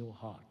what's in your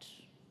heart.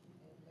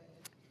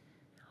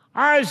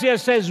 Isaiah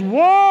says,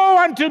 woe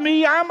unto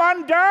me, I'm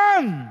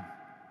undone.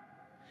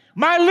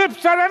 My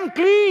lips are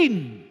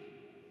unclean.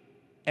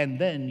 And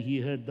then he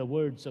heard the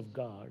words of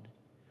God.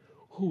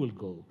 Who will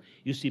go?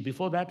 You see,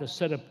 before that,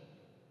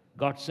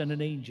 God sent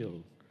an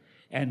angel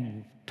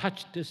and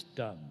touched his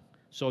tongue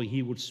so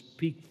he would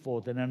speak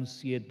forth and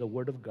enunciate the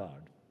word of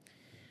God.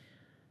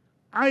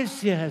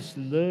 Isaiah has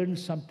learned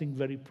something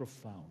very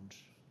profound.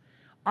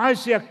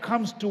 Isaiah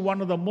comes to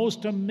one of the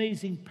most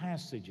amazing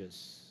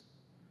passages.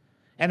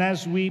 And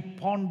as we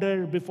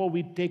ponder before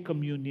we take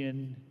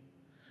communion,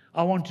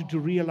 I want you to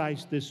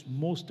realize this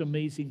most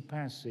amazing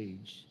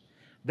passage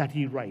that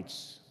he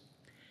writes.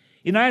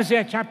 In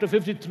Isaiah chapter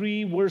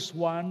 53, verse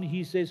 1,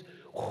 he says,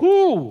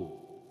 who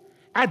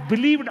hath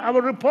believed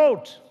our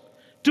report?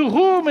 To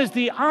whom is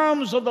the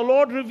arms of the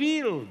Lord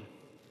revealed?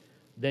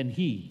 Then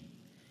he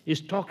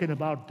is talking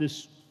about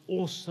this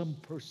awesome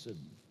person.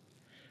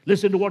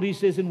 Listen to what he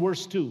says in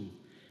verse 2.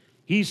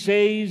 He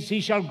says, he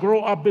shall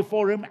grow up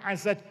before him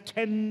as a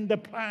tender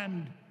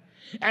plant,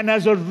 and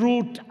as a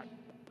root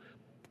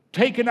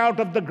taken out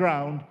of the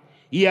ground.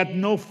 He had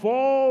no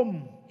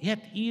form, yet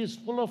he is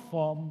full of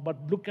form. But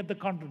look at the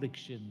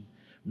contradiction.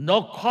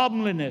 No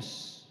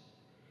comeliness.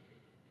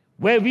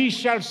 Where we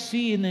shall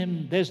see in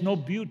him, there's no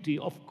beauty.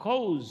 Of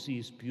course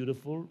he's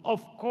beautiful.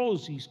 Of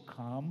course he's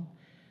calm,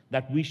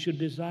 that we should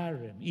desire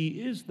him.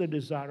 He is the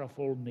desire of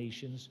all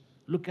nations.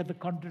 Look at the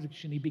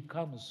contradiction he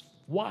becomes.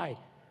 Why?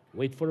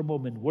 Wait for a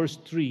moment. Verse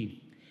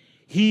 3.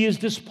 He is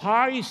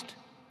despised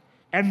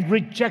and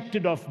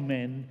rejected of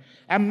men,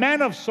 a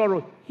man of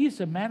sorrow. He's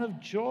a man of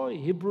joy.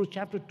 Hebrews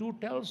chapter 2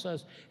 tells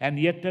us, and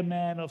yet a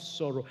man of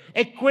sorrow,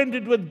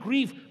 acquainted with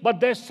grief, but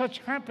there's such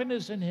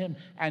happiness in him,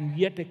 and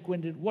yet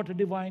acquainted. What a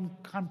divine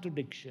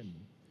contradiction.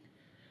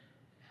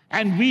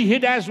 And we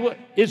hid as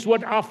is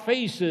what our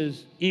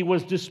faces. He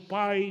was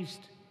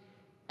despised,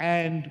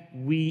 and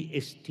we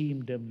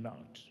esteemed him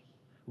not.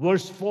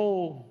 Verse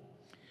 4.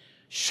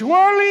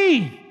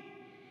 Surely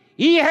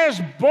he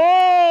has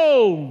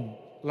borne,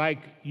 like,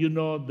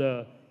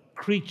 the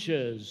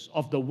creatures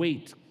of the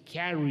weight,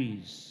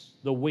 carries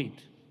the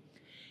weight.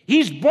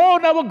 He's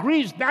borne our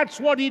griefs. That's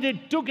what he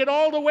did. Took it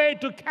all the way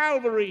to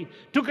Calvary.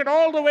 Took it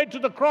all the way to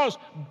the cross.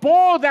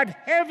 Bore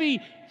that heavy,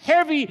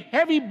 heavy,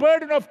 heavy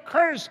burden of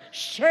curse,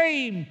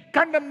 shame,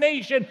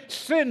 condemnation,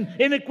 sin,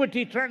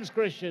 iniquity,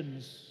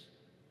 transgressions.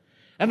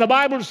 And the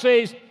Bible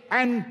says,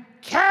 and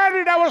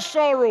carried our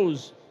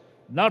sorrows.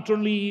 Not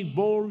only he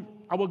bore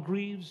our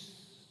griefs,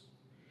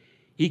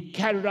 he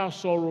carried our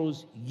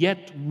sorrows,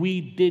 yet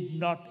we did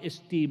not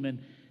esteem him.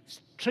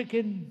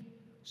 Stricken,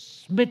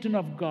 smitten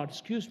of God,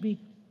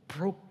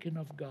 broken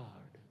of God,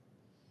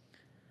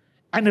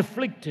 and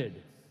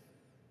afflicted.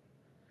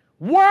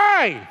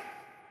 Why?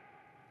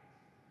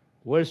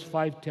 Verse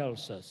 5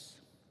 tells us,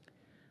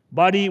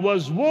 but he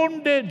was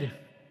wounded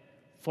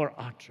for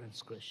our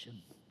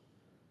transgression.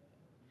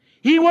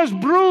 He was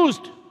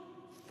bruised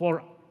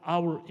for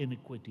our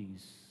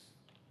iniquities.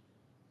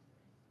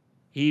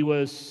 He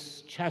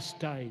was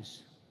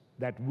chastised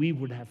that we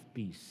would have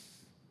peace.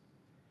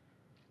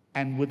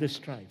 And with his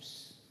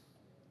stripes,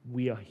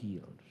 we are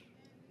healed.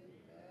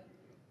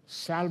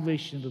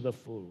 Salvation to the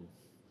full.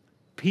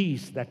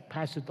 Peace that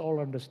passeth all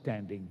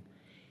understanding.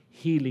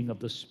 healing of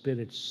the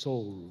spirit,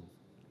 soul,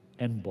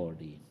 and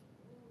body.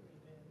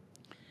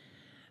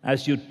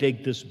 As you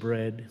take this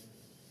bread,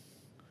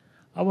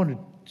 I want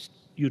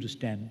you to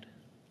stand.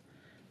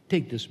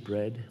 Take this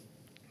bread.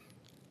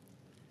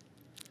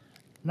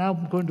 Now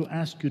I'm going to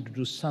ask you to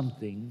do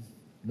something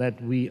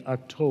that we are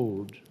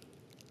told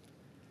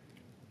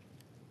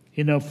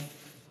in 1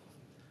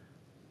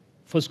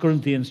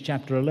 Corinthians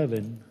chapter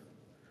 11,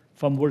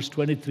 from verse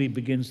 23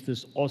 begins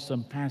this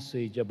awesome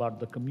passage about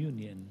the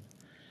communion.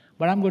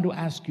 But I'm going to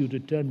ask you to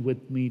turn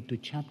with me to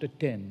chapter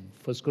 10,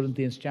 1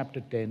 Corinthians chapter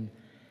 10,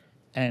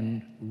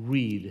 and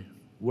read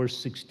verse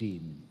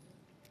 16.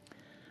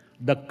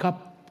 The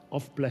cup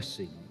of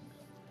blessing,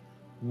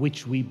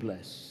 which we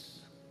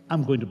bless.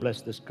 I'm going to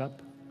bless this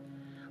cup,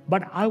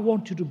 but I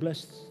want you to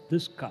bless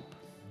this cup.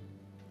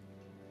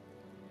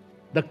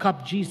 The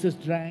cup Jesus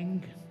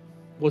drank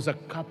was a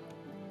cup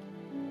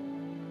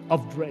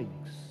of dregs,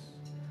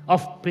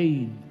 of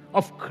pain,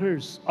 of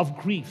curse, of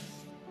grief.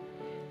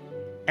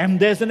 And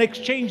there's an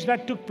exchange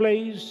that took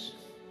place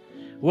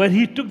where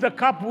he took the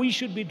cup we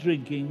should be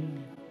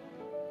drinking.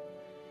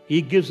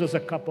 He gives us a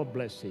cup of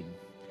blessing.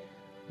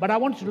 But I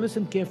want you to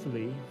listen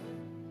carefully.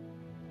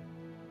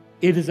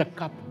 It is a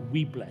cup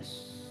we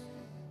bless.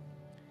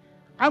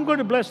 I'm going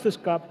to bless this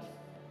cup,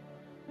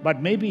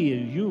 but maybe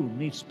you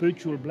need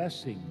spiritual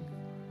blessing.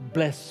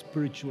 Bless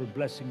spiritual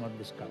blessing on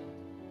this cup.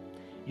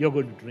 You're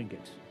going to drink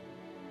it.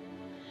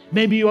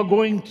 Maybe you are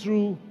going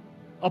through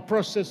a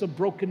process of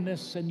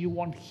brokenness and you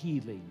want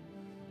healing.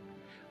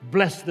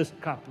 Bless this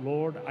cup,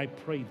 Lord. I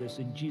pray this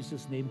in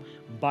Jesus' name.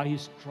 By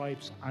his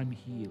stripes, I'm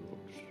healed.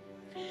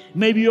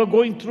 Maybe you're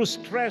going through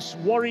stress,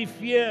 worry,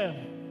 fear,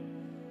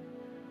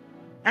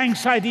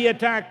 anxiety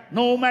attack.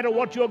 No matter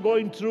what you're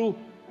going through,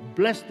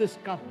 bless this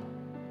cup,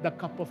 the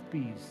cup of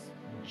peace.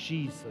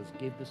 Jesus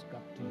gave this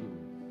cup to you.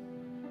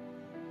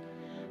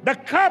 The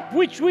cup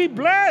which we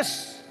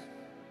bless,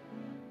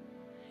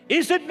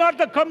 is it not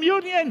the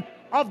communion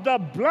of the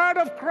blood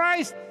of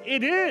Christ?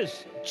 It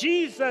is.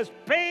 Jesus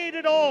paid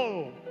it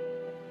all.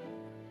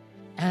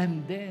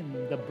 And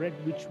then the bread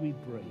which we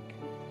break.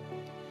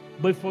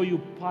 Before you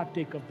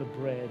partake of the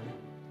bread,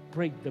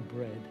 break the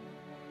bread.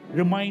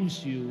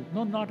 Reminds you,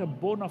 no, not a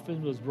bone of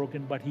him was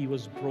broken, but he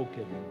was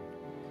broken.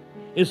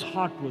 His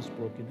heart was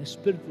broken. His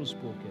spirit was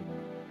broken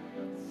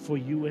for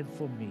you and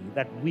for me,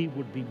 that we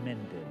would be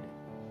mended.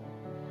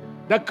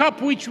 The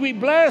cup which we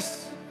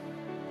bless,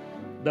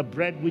 the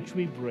bread which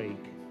we break,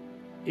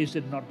 is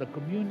it not the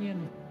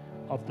communion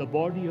of the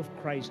body of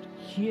Christ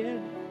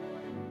here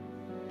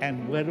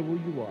and wherever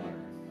you are?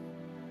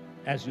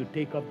 As you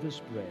take up this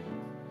bread,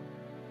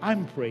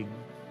 I'm praying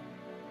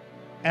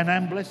and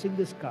I'm blessing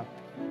this cup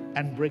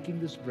and breaking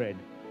this bread.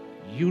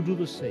 You do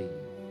the same,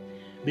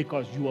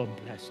 because you are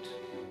blessed,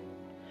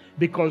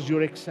 because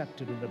you're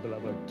accepted in the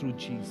beloved through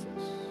Jesus,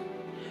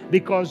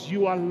 because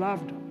you are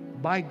loved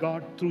by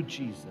God through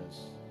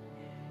Jesus.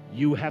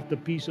 You have the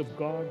peace of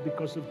God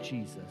because of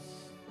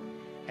Jesus,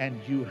 and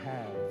you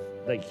have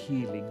the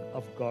healing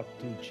of God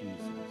through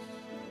Jesus.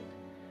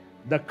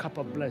 The cup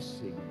of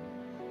blessing.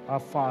 Our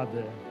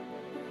Father,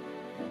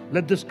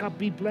 let this cup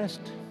be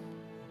blessed.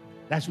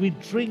 As we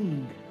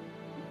drink,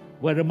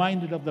 we're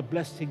reminded of the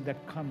blessing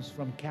that comes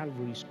from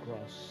Calvary's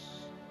cross.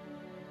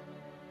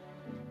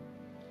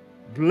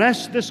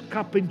 Bless this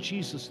cup in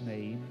Jesus'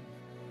 name,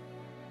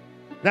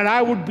 that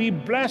I would be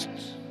blessed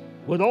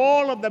with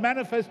all of the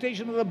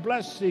manifestation of the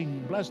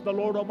blessing. Bless the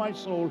Lord, O my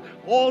soul,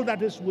 all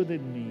that is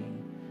within me.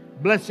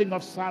 Blessing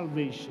of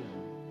salvation,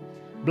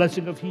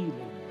 blessing of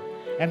healing,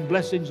 and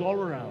blessings all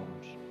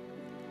around.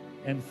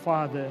 And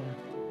Father,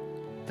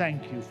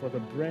 thank you for the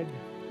bread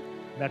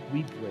that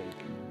we break.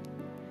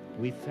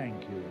 We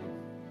thank you.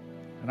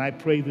 And I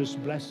pray this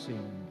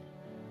blessing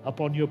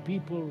upon your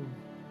people,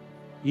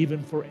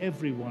 even for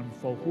everyone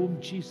for whom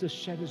Jesus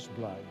shed his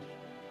blood.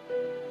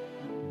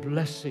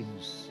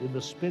 Blessings in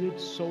the spirit,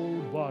 soul,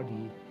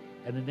 body,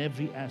 and in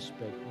every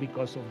aspect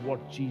because of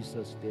what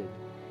Jesus did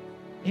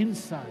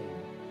inside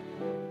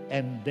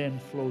and then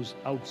flows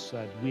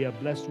outside. We are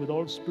blessed with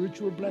all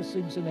spiritual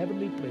blessings in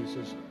heavenly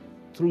places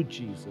through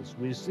Jesus.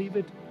 We receive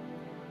it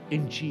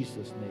in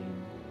Jesus' name.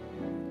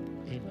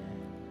 Amen.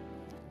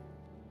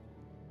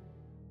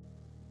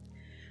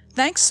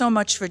 Thanks so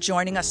much for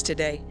joining us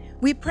today.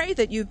 We pray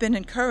that you've been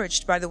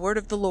encouraged by the word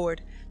of the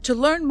Lord. To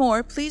learn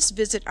more, please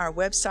visit our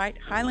website,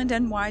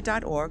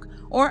 highlandny.org,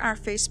 or our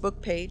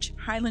Facebook page,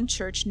 Highland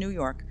Church New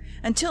York.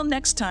 Until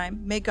next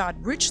time, may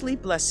God richly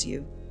bless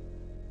you.